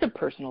is a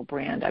personal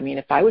brand. I mean,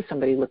 if I was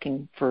somebody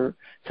looking for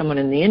someone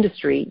in the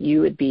industry,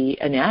 you would be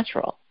a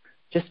natural,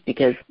 just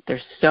because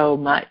there's so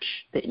much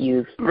that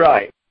you've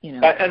right.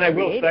 And I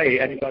will say,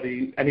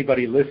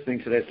 anybody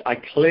listening to this, I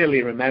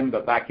clearly remember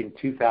back in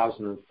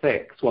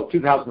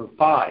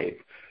 2005,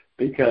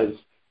 because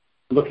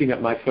looking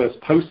at my first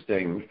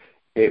posting,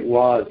 it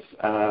was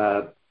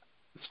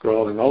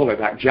scrolling all the way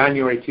back,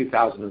 January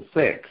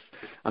 2006.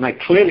 And I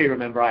clearly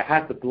remember I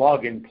had the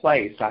blog in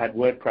place. I had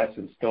WordPress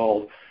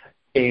installed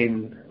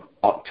in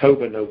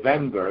October,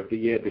 November of the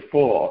year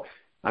before.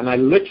 And I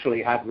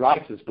literally had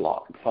writer's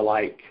block for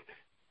like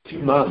 2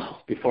 months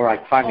before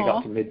I finally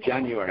got to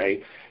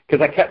mid-January,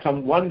 because I kept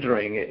on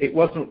wondering. It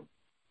wasn't,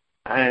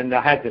 and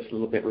I had this a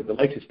little bit with the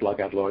latest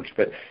blog I've launched,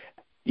 but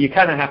you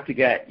kind of have to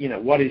get,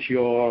 what is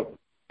your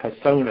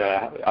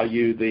persona? Are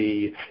you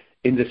the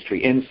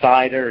industry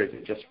insider? Is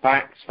it just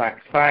facts?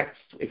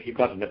 If you've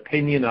got an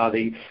opinion, are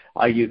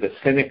you the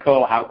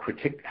cynical? How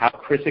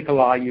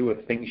critical are you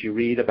of things you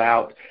read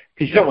about?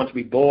 because you don't want to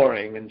be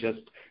boring and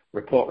just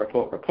report.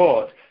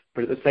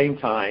 But at the same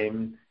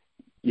time,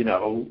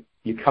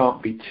 you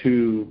can't be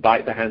too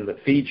bite the hand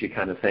that feeds you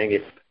kind of thing.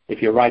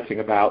 If you're writing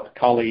about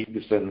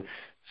colleagues and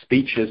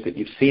speeches that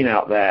you've seen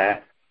out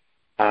there,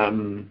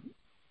 I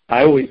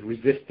always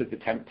resisted the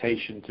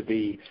temptation to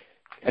be,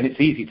 and it's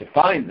easy to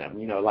find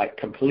them, like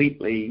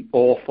completely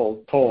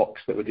awful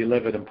talks that were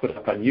delivered and put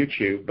up on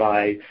YouTube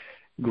by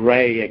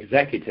grey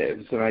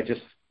executives. And I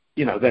just,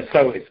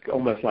 it's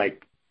almost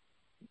like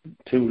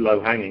too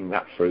low-hanging,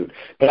 that fruit.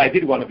 But I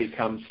did want to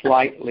become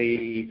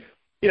slightly,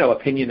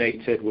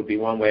 opinionated would be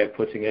one way of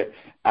putting it.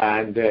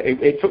 And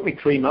it took me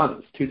 3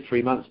 months, 2 to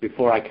 3 months,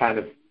 before I kind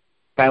of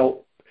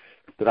felt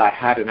that I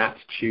had an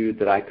attitude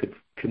that I could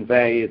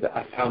convey, that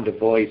I found a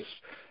voice.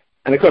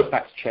 And, of course,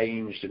 that's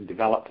changed and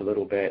developed a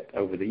little bit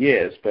over the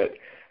years. But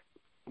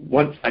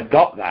once I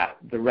got that,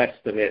 the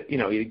rest of it,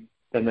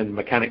 and then the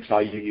mechanics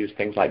are you use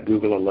things like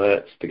Google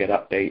Alerts to get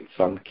updates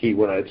on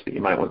keywords that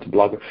you might want to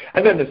blog.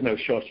 And then there's no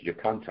shortage of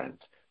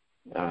content,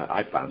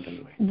 I found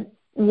anyway.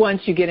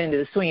 Once you get into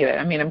the swing of it,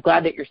 I'm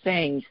glad that you're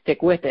saying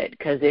stick with it,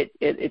 because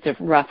it's a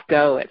rough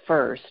go at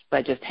first,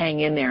 but just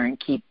hang in there and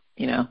keep,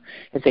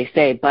 as they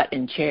say, butt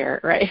in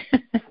chair, right?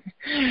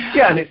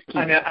 Yeah,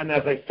 and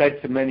as I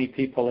said to many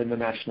people in the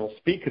National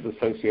Speakers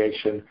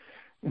Association,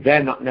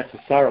 they're not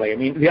necessarily.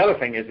 The other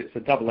thing is it's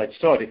a double-edged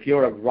sword. If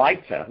you're a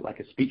writer,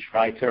 like a speech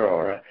writer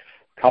or a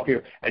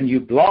copyer, and you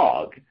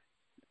blog,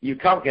 you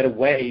can't get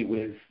away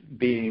with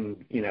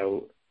being,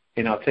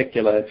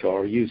 inarticulate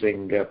or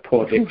using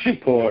poor diction,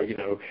 poor,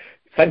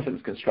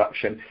 sentence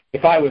construction.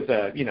 If I was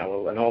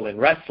an all-in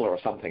wrestler or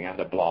something and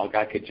a blog,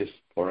 I could just,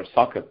 or a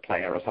soccer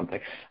player or something,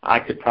 I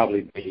could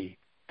probably be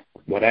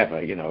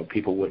whatever,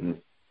 people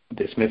wouldn't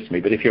dismiss me.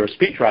 But if you're a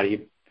speechwriter,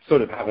 you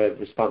sort of have a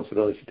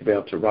responsibility to be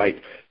able to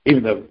write,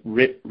 even though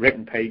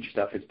written page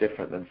stuff is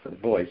different than for the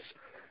voice.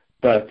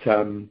 But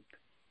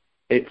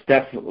it's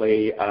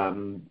definitely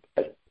a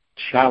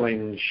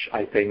challenge,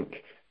 I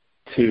think,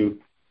 to,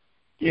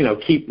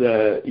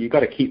 you've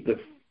got to keep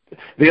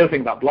the other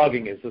thing about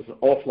blogging is there's an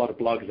awful lot of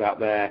blogs out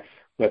there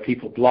where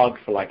people blog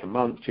for like a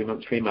month, 2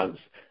 months, 3 months,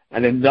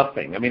 and then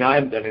nothing. I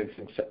haven't done it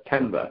since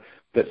September,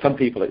 but some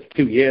people it's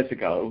 2 years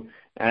ago,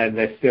 and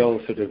they're still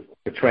sort of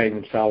portraying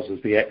themselves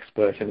as the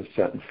expert in a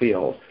certain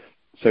field.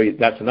 So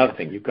that's another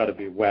thing. You've got to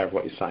be aware of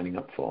what you're signing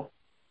up for.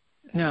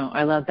 No,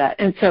 I love that.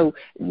 And so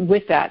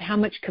with that, how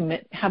much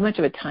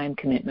of a time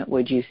commitment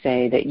would you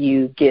say that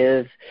you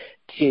give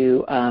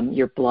to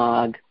your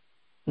blog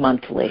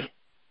monthly?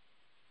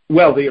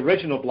 Well, the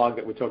original blog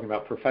that we're talking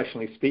about,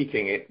 Professionally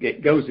Speaking,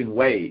 it goes in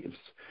waves.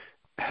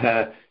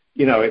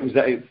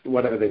 It's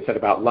whatever they said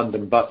about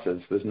London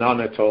buses. There's none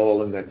at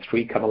all, and then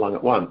 3 come along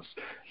at once.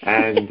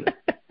 And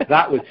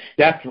that was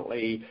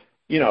definitely,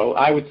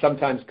 I would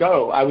sometimes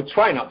I would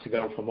try not to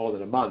go for more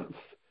than a month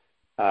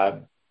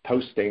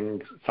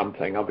posting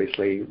something.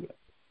 Obviously,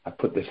 I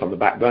put this on the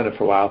back burner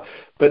for a while.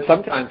 But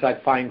sometimes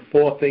I'd find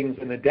 4 things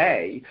in a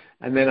day,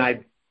 and then I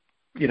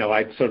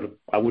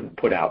wouldn't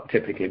put out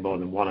typically more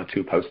than 1 or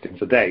 2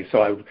 postings a day. So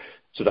I would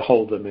sort of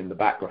hold them in the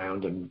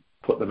background and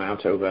put them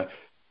out over,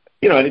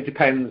 and it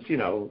depends,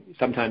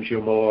 sometimes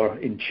you're more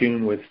in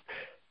tune with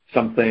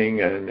something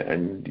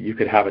and you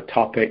could have a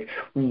topic.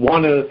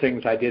 One of the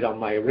things I did on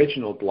my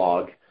original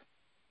blog,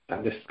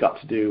 and this has got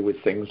to do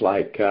with things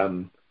like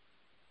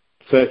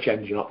search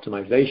engine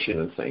optimization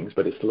and things,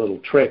 but it's a little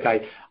trick.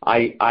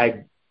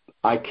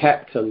 I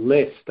kept a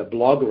list, a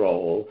blog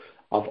roll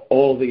of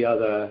all the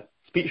other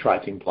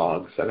speechwriting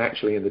blogs, and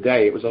actually in the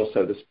day it was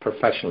also this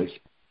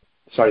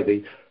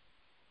the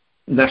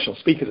National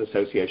Speakers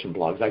Association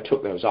blogs. I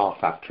took those off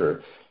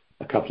after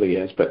a couple of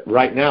years, but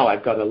right now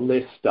I've got a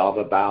list of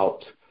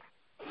about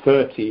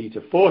 30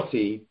 to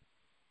 40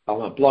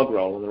 on a blog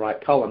roll in the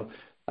right column,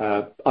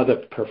 other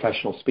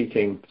professional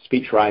speaking,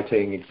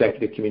 speechwriting,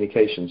 executive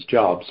communications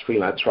jobs,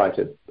 freelance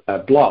writer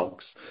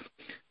blogs.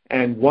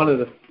 And one of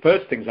the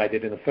first things I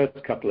did in the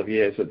first couple of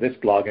years of this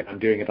blog, and I'm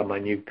doing it on my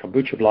new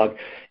kombucha blog,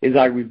 is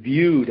I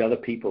reviewed other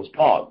people's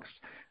blogs.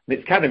 And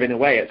it's kind of, in a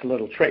way, it's a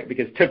little trick,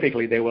 because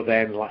typically they will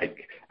then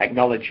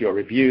acknowledge your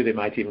review. They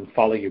might even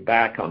follow you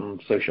back on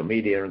social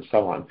media and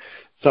so on.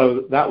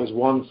 So that was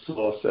one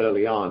source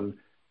early on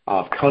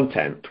of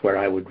content where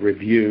I would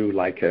review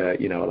like a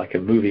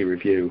movie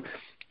review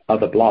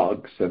other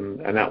blogs, and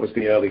that was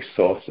the early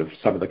source of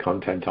some of the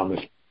content on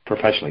this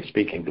Professionally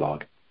Speaking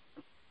blog.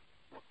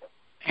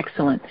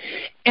 Excellent.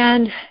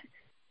 And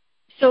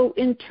so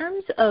in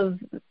terms of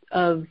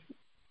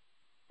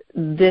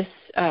this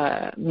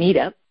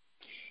meetup,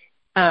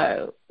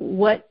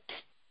 what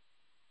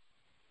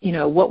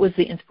was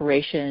the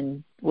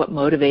inspiration? What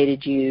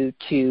motivated you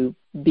to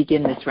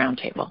begin this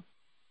roundtable?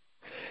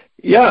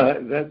 Yeah,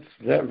 that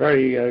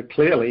very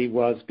clearly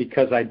was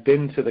because I'd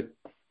been to the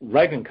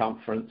Reagan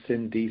conference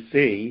in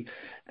D.C.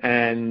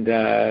 and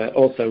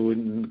also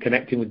in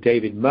connecting with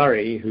David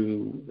Murray,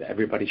 who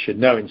everybody should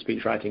know in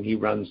speechwriting. He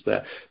runs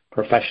the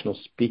Professional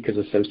Speakers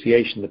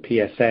Association, the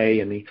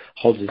PSA, and he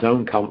holds his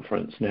own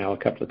conference now a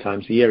couple of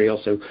times a year. He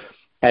also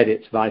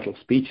edits Vital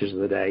Speeches of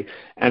the Day.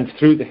 And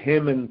through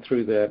him and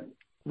through the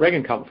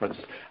Reagan conference,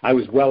 I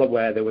was well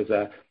aware there was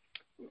a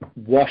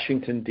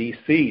Washington,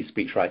 D.C.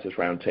 Speechwriters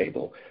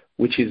Roundtable,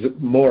 which is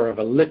more of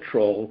a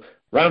literal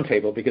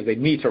roundtable because they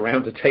meet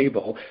around a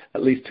table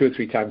at least 2 or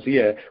 3 times a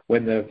year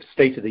when the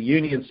State of the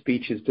Union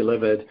speech is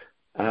delivered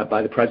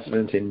by the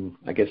president in,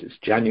 I guess it's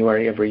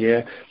January every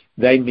year.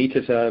 They meet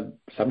at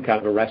some kind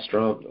of a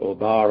restaurant or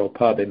bar or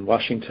pub in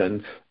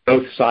Washington.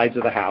 Both sides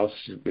of the House,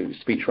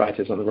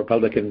 speechwriters on the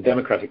Republican and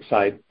Democratic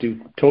side, do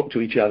talk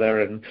to each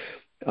other and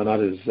are not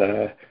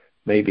as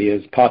maybe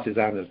as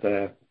partisan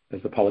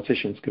as the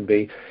politicians can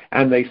be.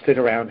 And they sit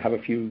around, have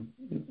a few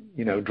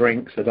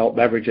drinks, adult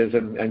beverages,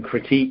 and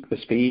critique the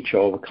speech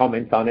or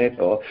comment on it,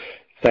 or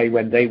say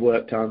when they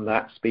worked on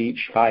that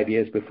speech 5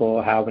 years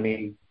before, how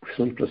many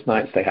sleepless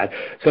nights they had.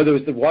 So there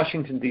was the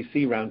Washington,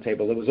 D.C.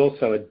 roundtable. There was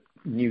also a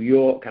New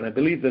York, and I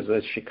believe there's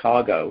a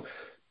Chicago.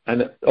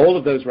 And all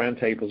of those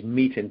roundtables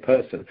meet in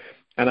person.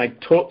 And I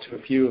talked to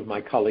a few of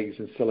my colleagues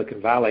in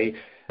Silicon Valley.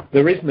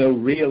 There is no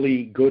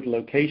really good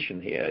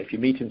location here. If you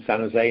meet in San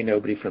Jose,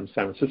 nobody from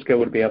San Francisco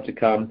would be able to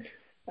come.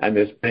 And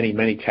there's many,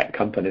 many tech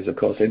companies, of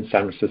course, in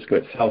San Francisco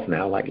itself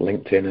now, like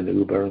LinkedIn and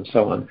Uber and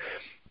so on,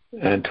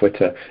 and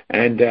Twitter.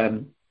 And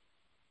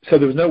so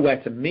there was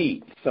nowhere to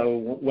meet. So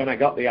when I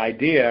got the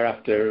idea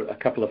after a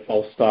couple of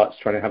false starts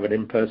trying to have an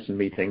in-person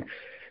meeting,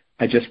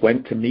 I just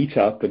went to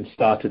Meetup and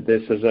started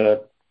this as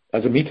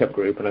a Meetup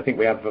group. And I think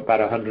we have about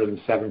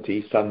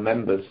 170 some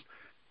members.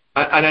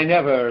 And I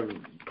never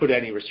put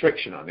any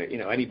restriction on it.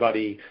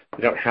 Anybody,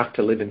 they don't have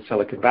to live in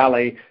Silicon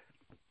Valley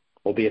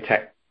or be a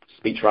tech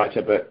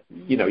speechwriter, but,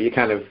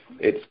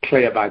 it's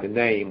clear by the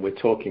name we're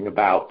talking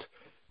about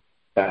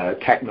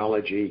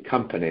technology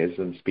companies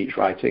and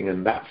speechwriting,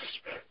 and that's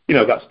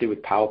to do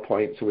with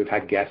PowerPoint. So we've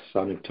had guests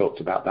on who've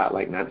talked about that,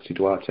 like Nancy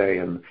Duarte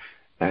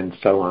and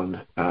so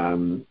on.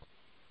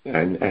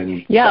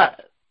 And yeah,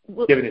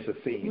 giving us a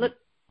theme.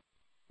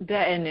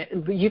 And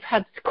you've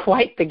had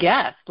quite the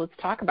guest. Let's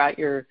talk about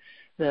some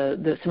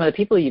of the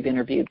people you've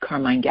interviewed.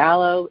 Carmine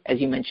Gallo, as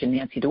you mentioned,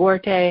 Nancy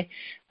Duarte,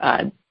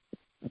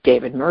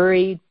 David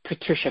Murray,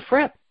 Patricia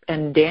Fripp,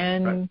 and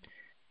Dan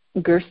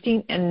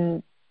Gerstein,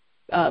 and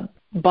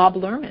Bob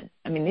Lerman.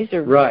 I mean, these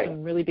are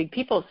some really big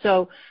people.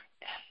 So,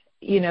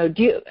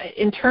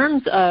 in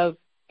terms of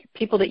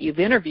people that you've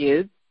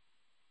interviewed,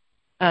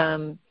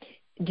 do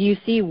you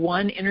see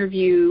one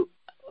interview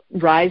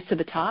rise to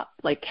the top,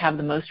 like have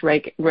the most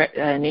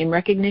name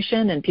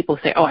recognition, and people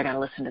say, oh, I got to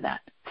listen to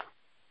that?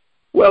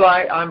 Well,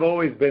 I've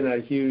always been a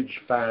huge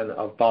fan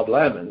of Bob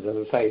Lerman's.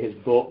 As I say, his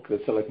book, The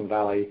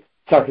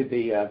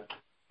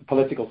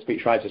Political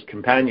Speechwriter's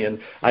Companion,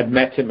 I'd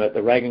met him at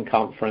the Reagan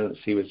conference.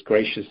 He was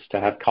gracious to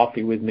have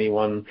coffee with me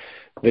one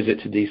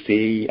visit to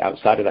D.C.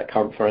 outside of that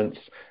conference.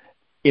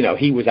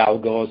 He was Al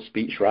Gore's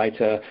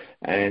speechwriter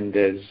and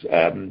is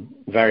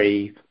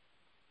very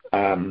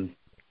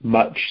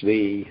much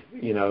the,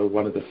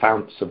 one of the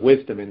founts of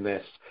wisdom in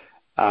this.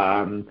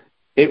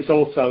 It was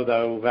also,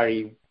 though,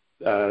 very,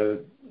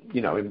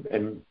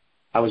 and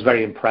I was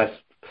very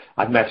impressed.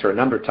 I've met her a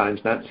number of times.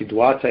 Nancy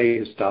Duarte,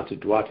 who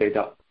started Duarte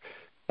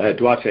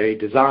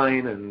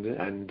Design,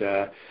 and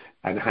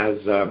has,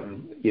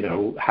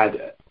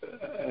 had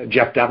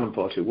Jeff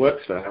Davenport, who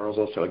works for her, was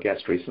also a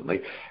guest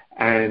recently,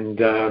 and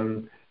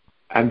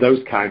those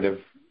kind of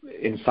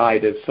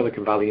insiders,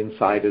 Silicon Valley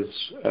insiders,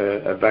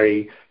 are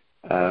very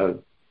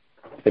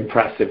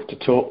impressive to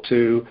talk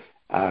to.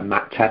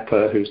 Matt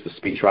Tepper, who's the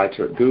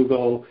speechwriter at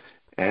Google,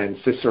 and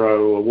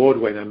Cicero Award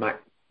winner Matt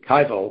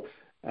Keivel,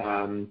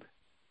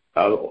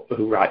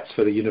 who writes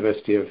for the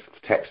University of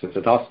Texas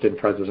at Austin,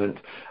 president,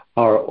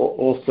 are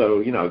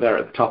also, they're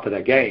at the top of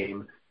their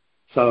game.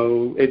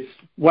 So it's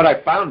what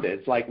I found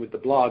is, like with the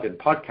blog and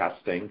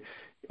podcasting,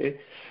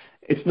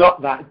 it's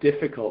not that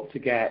difficult to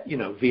get,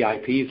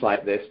 VIPs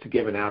like this to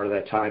give an hour of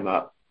their time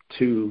up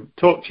to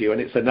talk to you. And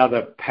it's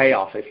another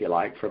payoff, if you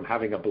like, from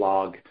having a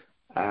blog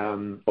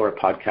or a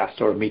podcast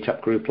or a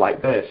meetup group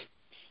like this.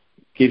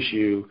 Gives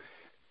you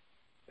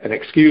an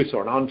excuse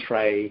or an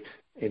entree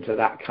into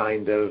that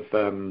kind of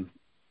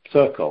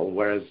circle,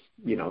 whereas,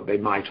 they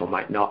might or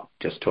might not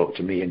just talk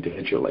to me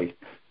individually.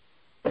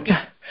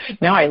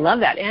 No, I love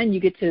that. And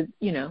you get to,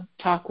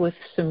 talk with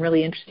some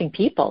really interesting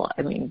people.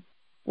 I mean,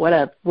 what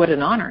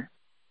an honor.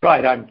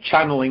 Right. I'm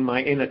channeling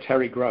my inner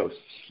Terry Gross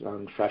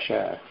on Fresh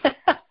Air.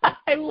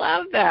 I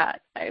love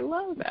that.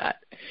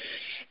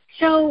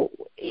 So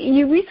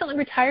you recently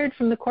retired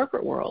from the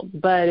corporate world,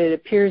 but it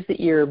appears that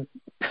you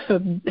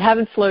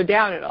haven't slowed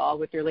down at all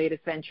with your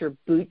latest venture,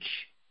 Booch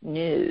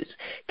News.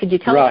 Could you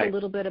tell us a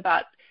little bit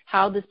about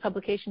how this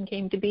publication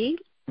came to be?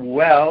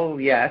 Well,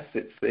 yes,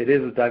 it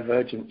is a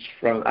divergence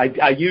from.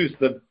 I used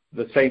the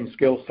same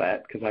skill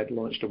set because I'd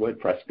launched a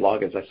WordPress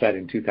blog, as I said,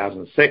 in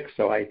 2006.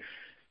 So I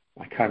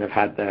kind of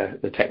had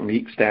the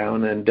techniques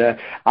down, and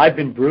I've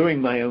been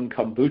brewing my own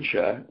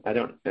kombucha.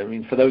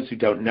 For those who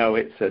don't know,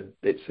 it's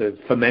a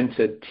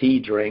fermented tea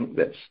drink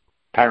that's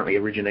apparently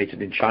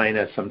originated in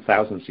China some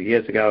thousands of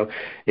years ago.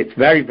 It's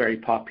very, very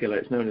popular.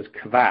 It's known as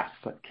kvass,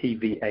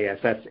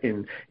 Kvass,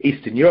 in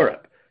Eastern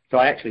Europe. So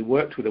I actually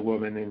worked with a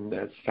woman in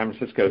San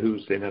Francisco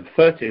who's in her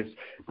 30s,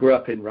 grew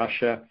up in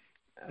Russia,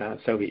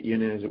 Soviet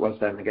Union as it was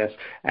then, I guess,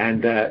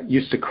 and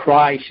used to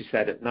cry, she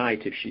said, at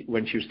night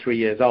when she was 3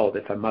 years old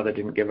if her mother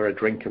didn't give her a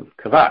drink of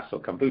kvass or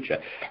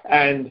kombucha.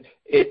 And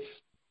it's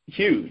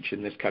huge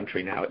in this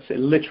country now.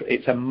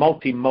 It's a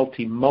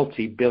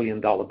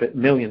multi-billion dollar, $1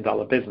 million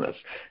business.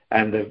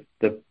 And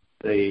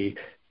the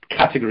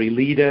category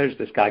leaders,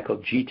 this guy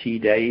called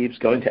GT Daves,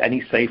 go into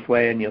any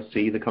Safeway and you'll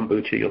see the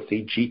kombucha, you'll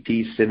see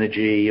GT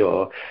Synergy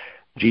or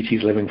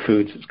GT's Living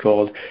Foods it's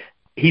called.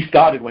 He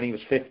started when he was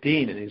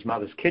 15 in his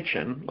mother's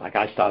kitchen, like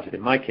I started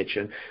in my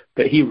kitchen,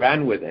 but he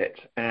ran with it.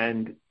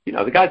 And,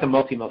 the guy's a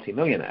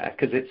multi-millionaire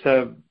because it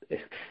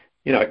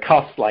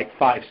costs like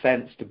 5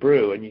 cents to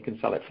brew and you can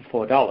sell it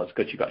for $4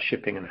 because you've got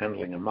shipping and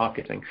handling and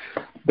marketing.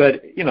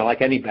 But,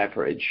 like any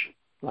beverage,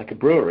 like a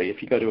brewery,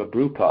 if you go to a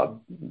brew pub,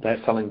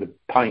 they're selling the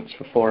pints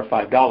for $4 or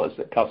 $5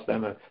 that cost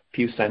them a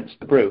few cents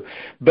to brew.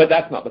 But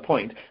that's not the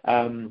point.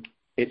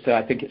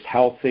 I think it's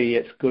healthy.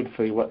 It's good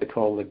for what they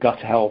call the gut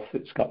health.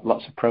 It's got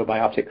lots of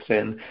probiotics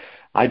in.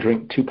 I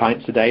drink 2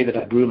 pints a day that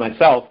I brew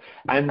myself.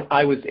 And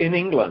I was in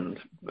England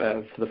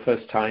for the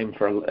first time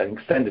for an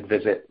extended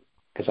visit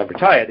because I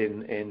retired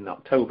in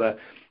October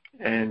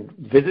and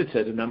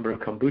visited a number of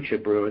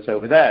kombucha brewers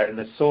over there. And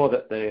I saw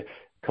that the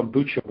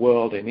kombucha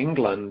world in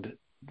England,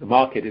 the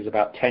market is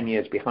about 10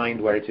 years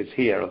behind where it is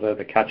here, although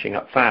they're catching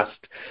up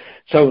fast.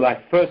 So my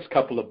first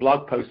couple of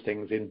blog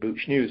postings in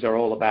Booch News are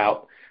all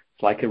about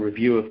like a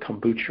review of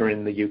kombucha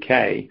in the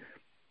UK,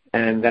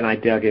 and then I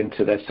dug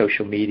into their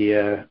social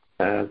media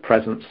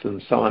presence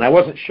and so on. I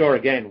wasn't sure,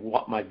 again,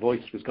 what my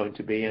voice was going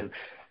to be, and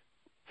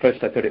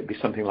first I thought it would be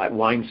something like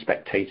Wine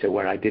Spectator,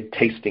 where I did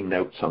tasting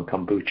notes on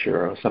kombucha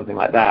or something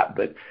like that,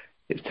 but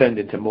it's turned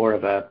into more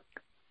of a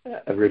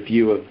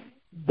review of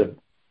the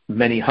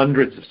many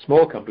hundreds of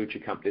small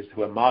kombucha companies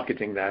who are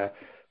marketing their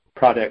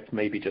product,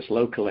 maybe just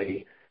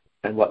locally,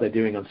 and what they're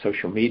doing on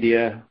social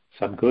media,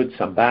 some good,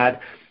 some bad,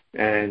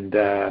 and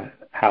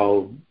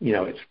how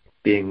it's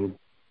being,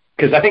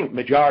 because I think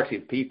majority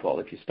of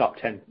people, if you stop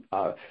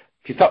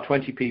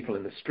 20 people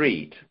in the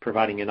street,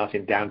 providing you're not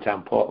in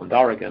downtown Portland,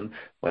 Oregon,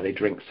 where they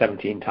drink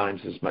 17 times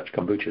as much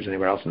kombucha as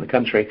anywhere else in the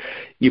country,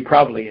 you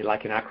probably,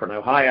 like in Akron,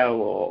 Ohio,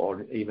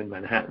 or even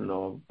Manhattan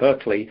or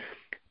Berkeley,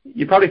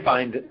 you probably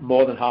find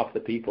more than half the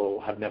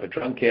people have never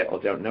drunk it or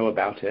don't know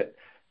about it,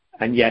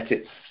 and yet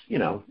it's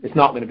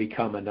not going to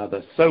become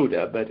another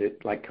soda, but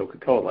like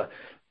Coca-Cola,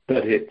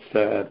 but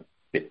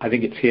I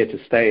think it's here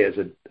to stay as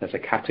a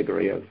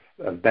category of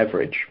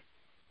beverage,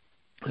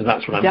 and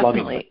that's what I'm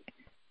Definitely.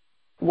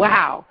 blogging.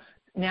 Wow.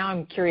 Now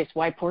I'm curious,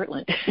 why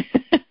Portland?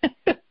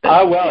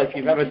 Well, if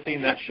you've ever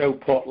seen that show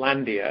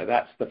Portlandia,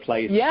 that's the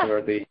place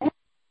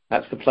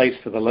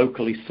for the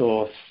locally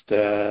sourced,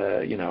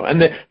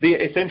 And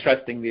it's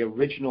interesting. The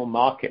original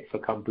market for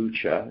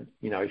kombucha,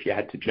 if you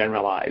had to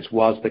generalize,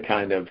 was the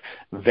kind of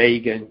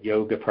vegan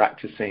yoga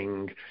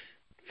practicing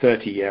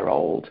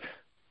 30-year-old,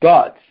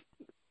 but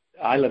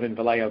I live in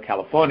Vallejo,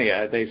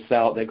 California. They've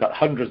got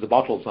hundreds of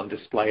bottles on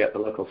display at the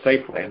local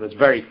Safeway, and there's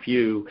very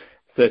few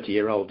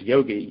 30-year-old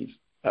yogis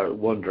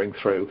wandering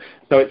through.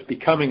 So it's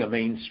becoming a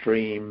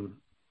mainstream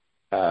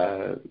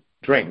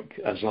drink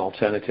as an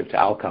alternative to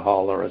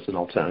alcohol or as an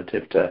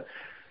alternative to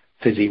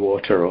fizzy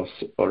water or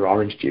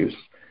orange juice.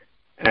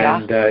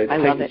 And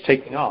it's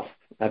taking off,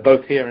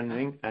 both here and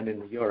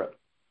in Europe.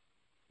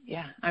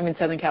 Yeah, I'm in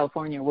Southern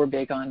California. We're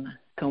big on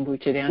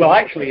kombucha down Well, here.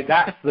 actually,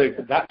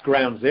 that's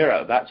ground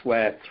zero. That's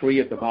where 3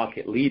 of the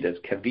market leaders,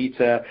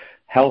 KeVita,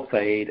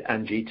 Health-Ade,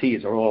 and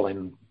GTs, are all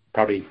in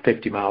probably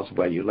 50 miles of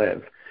where you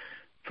live.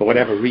 For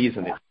whatever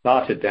reason, it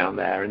started down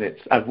there, and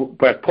it's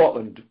where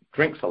Portland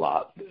drinks a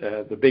lot.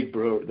 The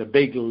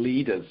big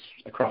leaders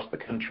across the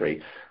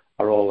country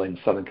are all in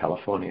Southern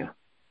California.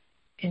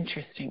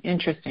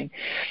 Interesting.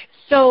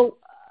 So,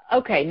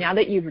 okay, now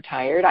that you've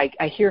retired,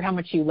 I hear how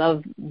much you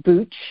love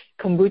Booch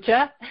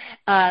kombucha.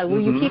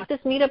 Will you keep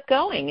this meetup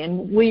going,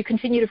 and will you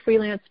continue to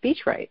freelance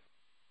speechwrite?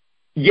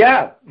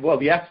 Yeah,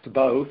 well, yes to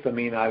both. I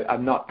mean,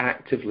 I'm not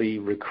actively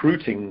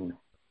recruiting,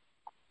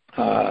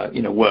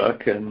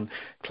 work and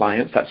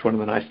clients. That's one of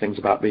the nice things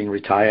about being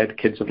retired.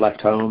 Kids have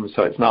left home,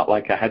 so it's not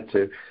like I had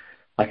to,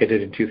 like I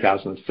did in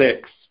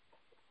 2006,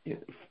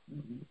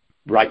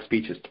 write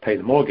speeches to pay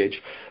the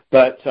mortgage.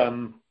 But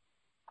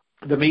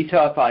the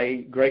meetup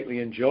I greatly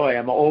enjoy.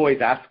 I'm always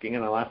asking,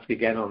 and I'll ask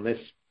again on this,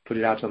 put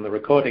it out on the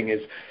recording,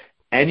 is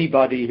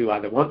anybody who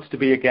either wants to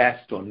be a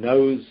guest or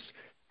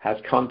has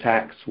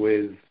contacts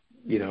with,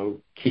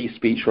 key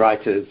speech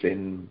writers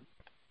in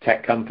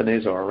tech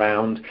companies or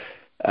around,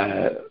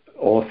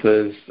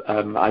 authors,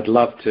 I'd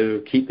love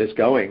to keep this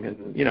going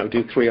and,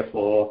 do 3 or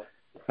 4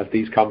 of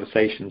these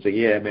conversations a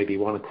year, maybe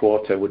 1 a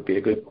quarter would be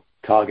a good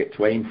target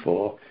to aim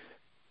for.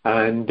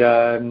 And,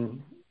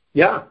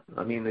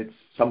 it's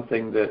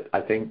something that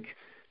I think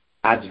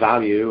adds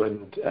value,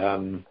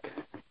 and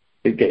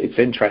it's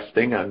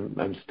interesting.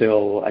 I'm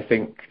still, I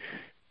think,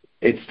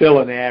 it's still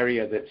an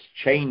area that's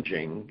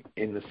changing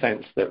in the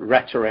sense that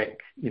rhetoric,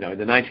 in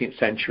the 19th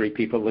century,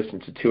 people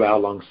listened to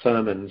 2-hour-long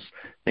sermons.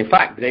 In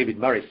fact, David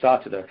Murray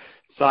started a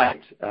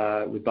site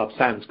with Bob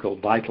Sands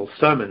called Vital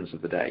Sermons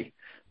of the Day.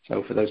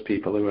 So for those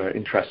people who are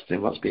interested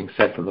in what's being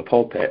said from the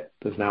pulpit,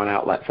 there's now an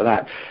outlet for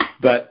that.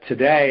 But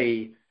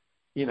today,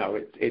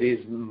 it is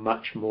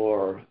much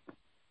more,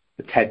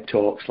 the TED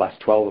Talks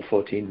last 12 or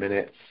 14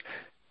 minutes.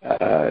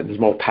 There's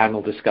more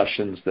panel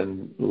discussions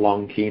than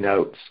long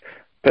keynotes.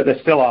 But there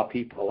still are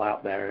people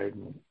out there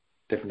in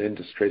different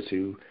industries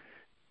who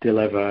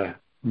deliver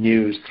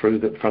news from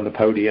the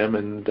podium,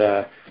 and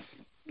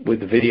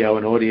with the video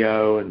and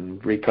audio and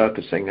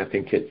repurposing, I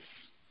think it's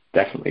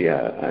definitely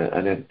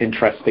an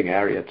interesting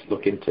area to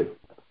look into.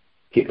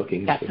 Keep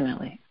looking into.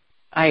 Definitely.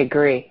 I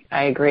agree.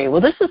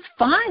 Well, this is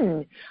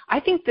fun. I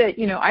think that,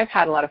 I've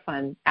had a lot of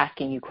fun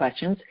asking you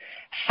questions.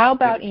 How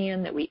about,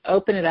 Ian, that we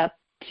open it up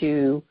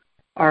to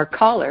our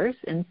callers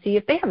and see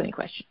if they have any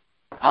questions?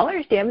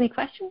 Callers, do you have any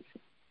questions?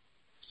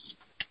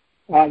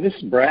 This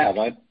is Brad.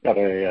 I've got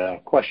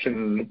a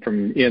question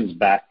from Ian's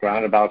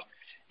background about,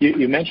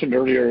 you mentioned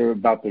earlier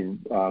about the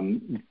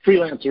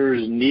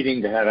freelancers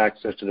needing to have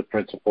access to the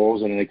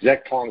principles, and an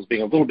exec comms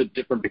being a little bit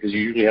different because you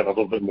usually have a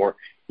little bit more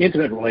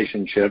intimate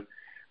relationship.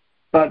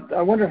 But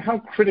I wonder, how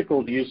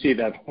critical do you see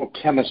that whole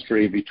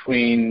chemistry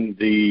between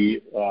the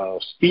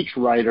speech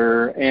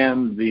writer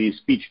and the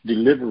speech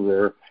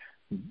deliverer?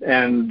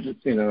 And,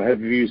 have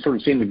you sort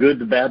of seen the good,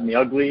 the bad, and the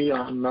ugly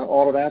on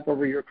all of that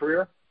over your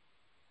career?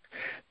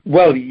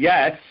 Well,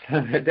 yes,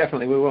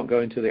 definitely. We won't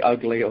go into the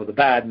ugly or the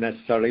bad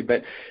necessarily,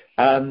 but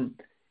I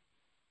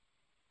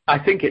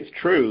think it's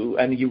true.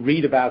 And you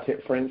read about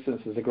it, for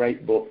instance, there's a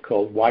great book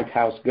called White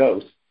House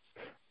Ghosts.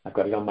 I've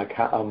got it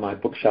on my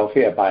bookshelf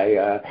here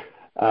by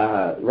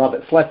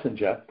Robert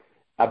Schlesinger,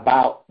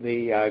 about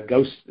the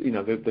ghosts,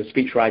 the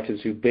speechwriters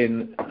who've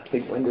been, I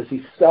think, when does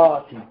he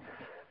start?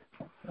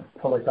 I'll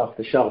pull it off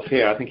the shelf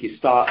here. I think he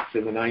starts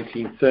in the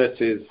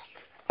 1930s.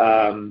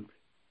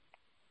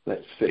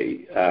 Let's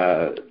see.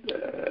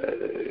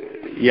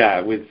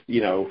 With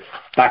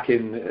back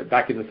in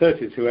the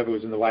 30s, whoever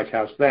was in the White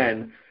House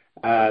then.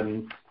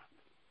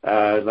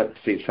 Let's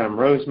see, Sam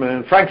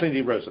Roseman, Franklin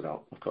D.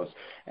 Roosevelt, of course.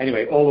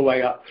 Anyway, all the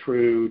way up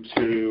through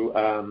to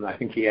I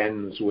think he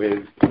ends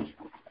with.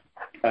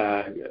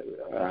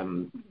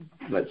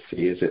 Let's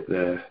see, is it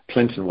the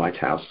Clinton White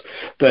House?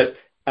 But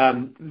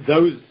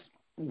those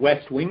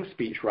West Wing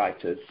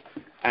speechwriters,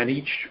 and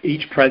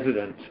each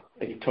president.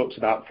 He talks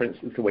about, for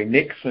instance, the way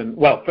Nixon,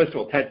 well, first of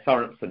all, Ted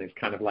Sorensen is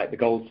kind of like the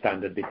gold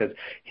standard because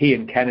he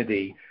and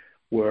Kennedy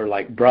were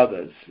like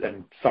brothers,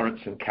 and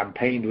Sorensen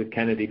campaigned with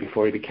Kennedy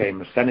before he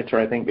became a senator,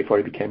 I think, before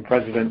he became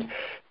president.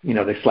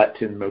 They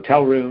slept in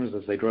motel rooms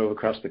as they drove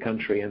across the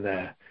country in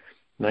their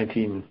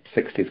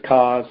 1960s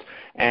cars.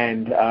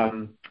 And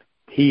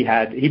he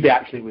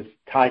actually was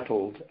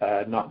titled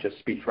not just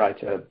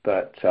speechwriter,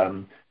 but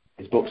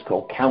his book's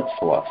called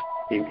Counselor.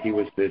 He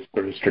was this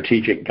sort of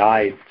strategic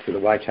guide to the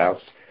White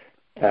House.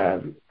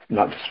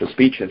 Not just for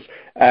speeches.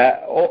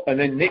 And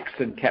then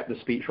Nixon kept the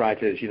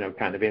speechwriters,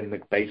 kind of in the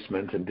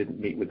basement and didn't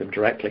meet with them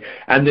directly.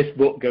 And this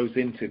book goes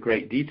into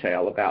great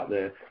detail about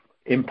the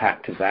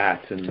impact of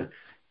that and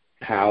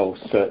how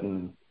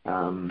certain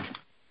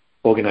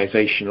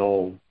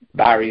organizational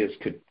barriers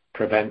could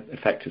prevent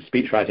effective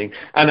speechwriting.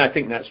 And I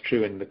think that's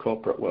true in the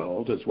corporate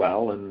world as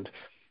well. And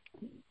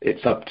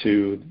it's up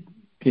to,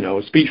 a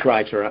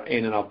speechwriter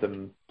in and of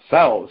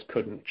themselves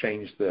couldn't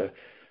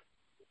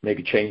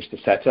maybe change the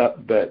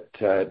setup, but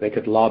they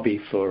could lobby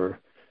for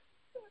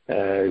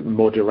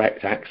more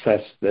direct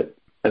access.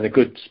 And a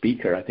good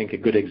speaker, I think a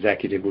good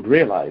executive would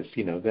realize,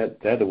 that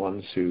they're the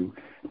ones who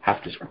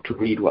have to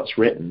read what's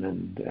written,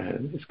 and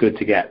it's good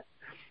to get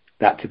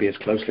that to be as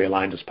closely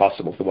aligned as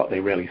possible to what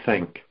they really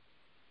think.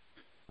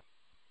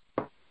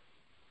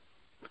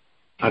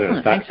 I don't know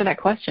if thanks for that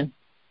question.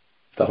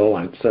 The whole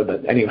answer,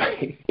 but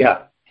anyway,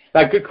 yeah.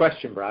 Good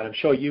question, Brad. I'm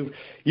sure you've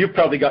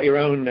probably got your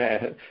own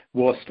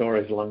war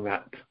stories along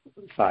that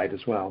side as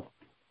well.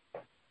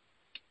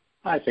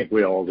 I think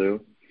we all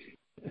do.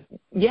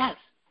 Yes.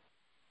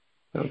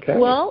 Okay.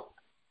 Well,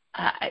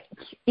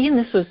 Ian,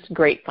 this was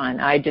great fun.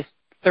 I just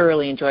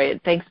thoroughly enjoyed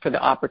it. Thanks for the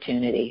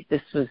opportunity.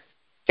 This was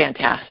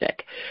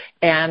fantastic.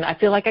 And I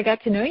feel like I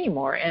got to know you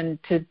more and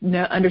to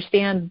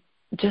understand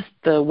just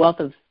the wealth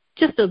of,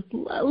 just a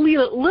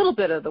little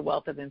bit of the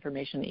wealth of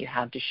information that you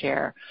have to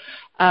share.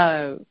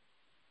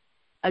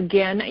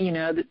 Again,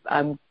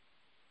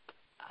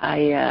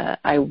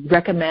 I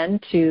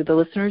recommend to the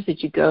listeners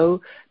that you go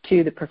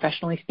to the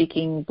Professionally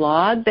Speaking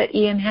blog that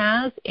Ian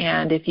has,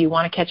 and if you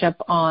want to catch up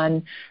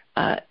on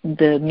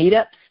the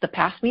meetups, the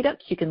past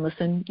meetups, you can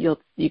listen. You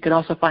can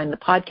also find the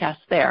podcast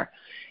there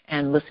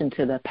and listen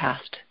to the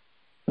past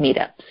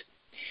meetups.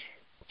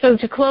 So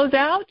to close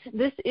out,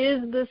 this is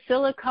the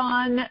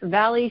Silicon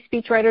Valley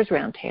Speechwriters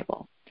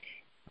Roundtable.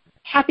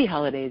 Happy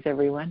holidays,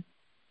 everyone.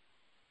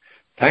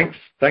 Thanks,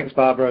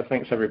 Barbara.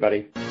 Thanks,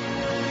 everybody.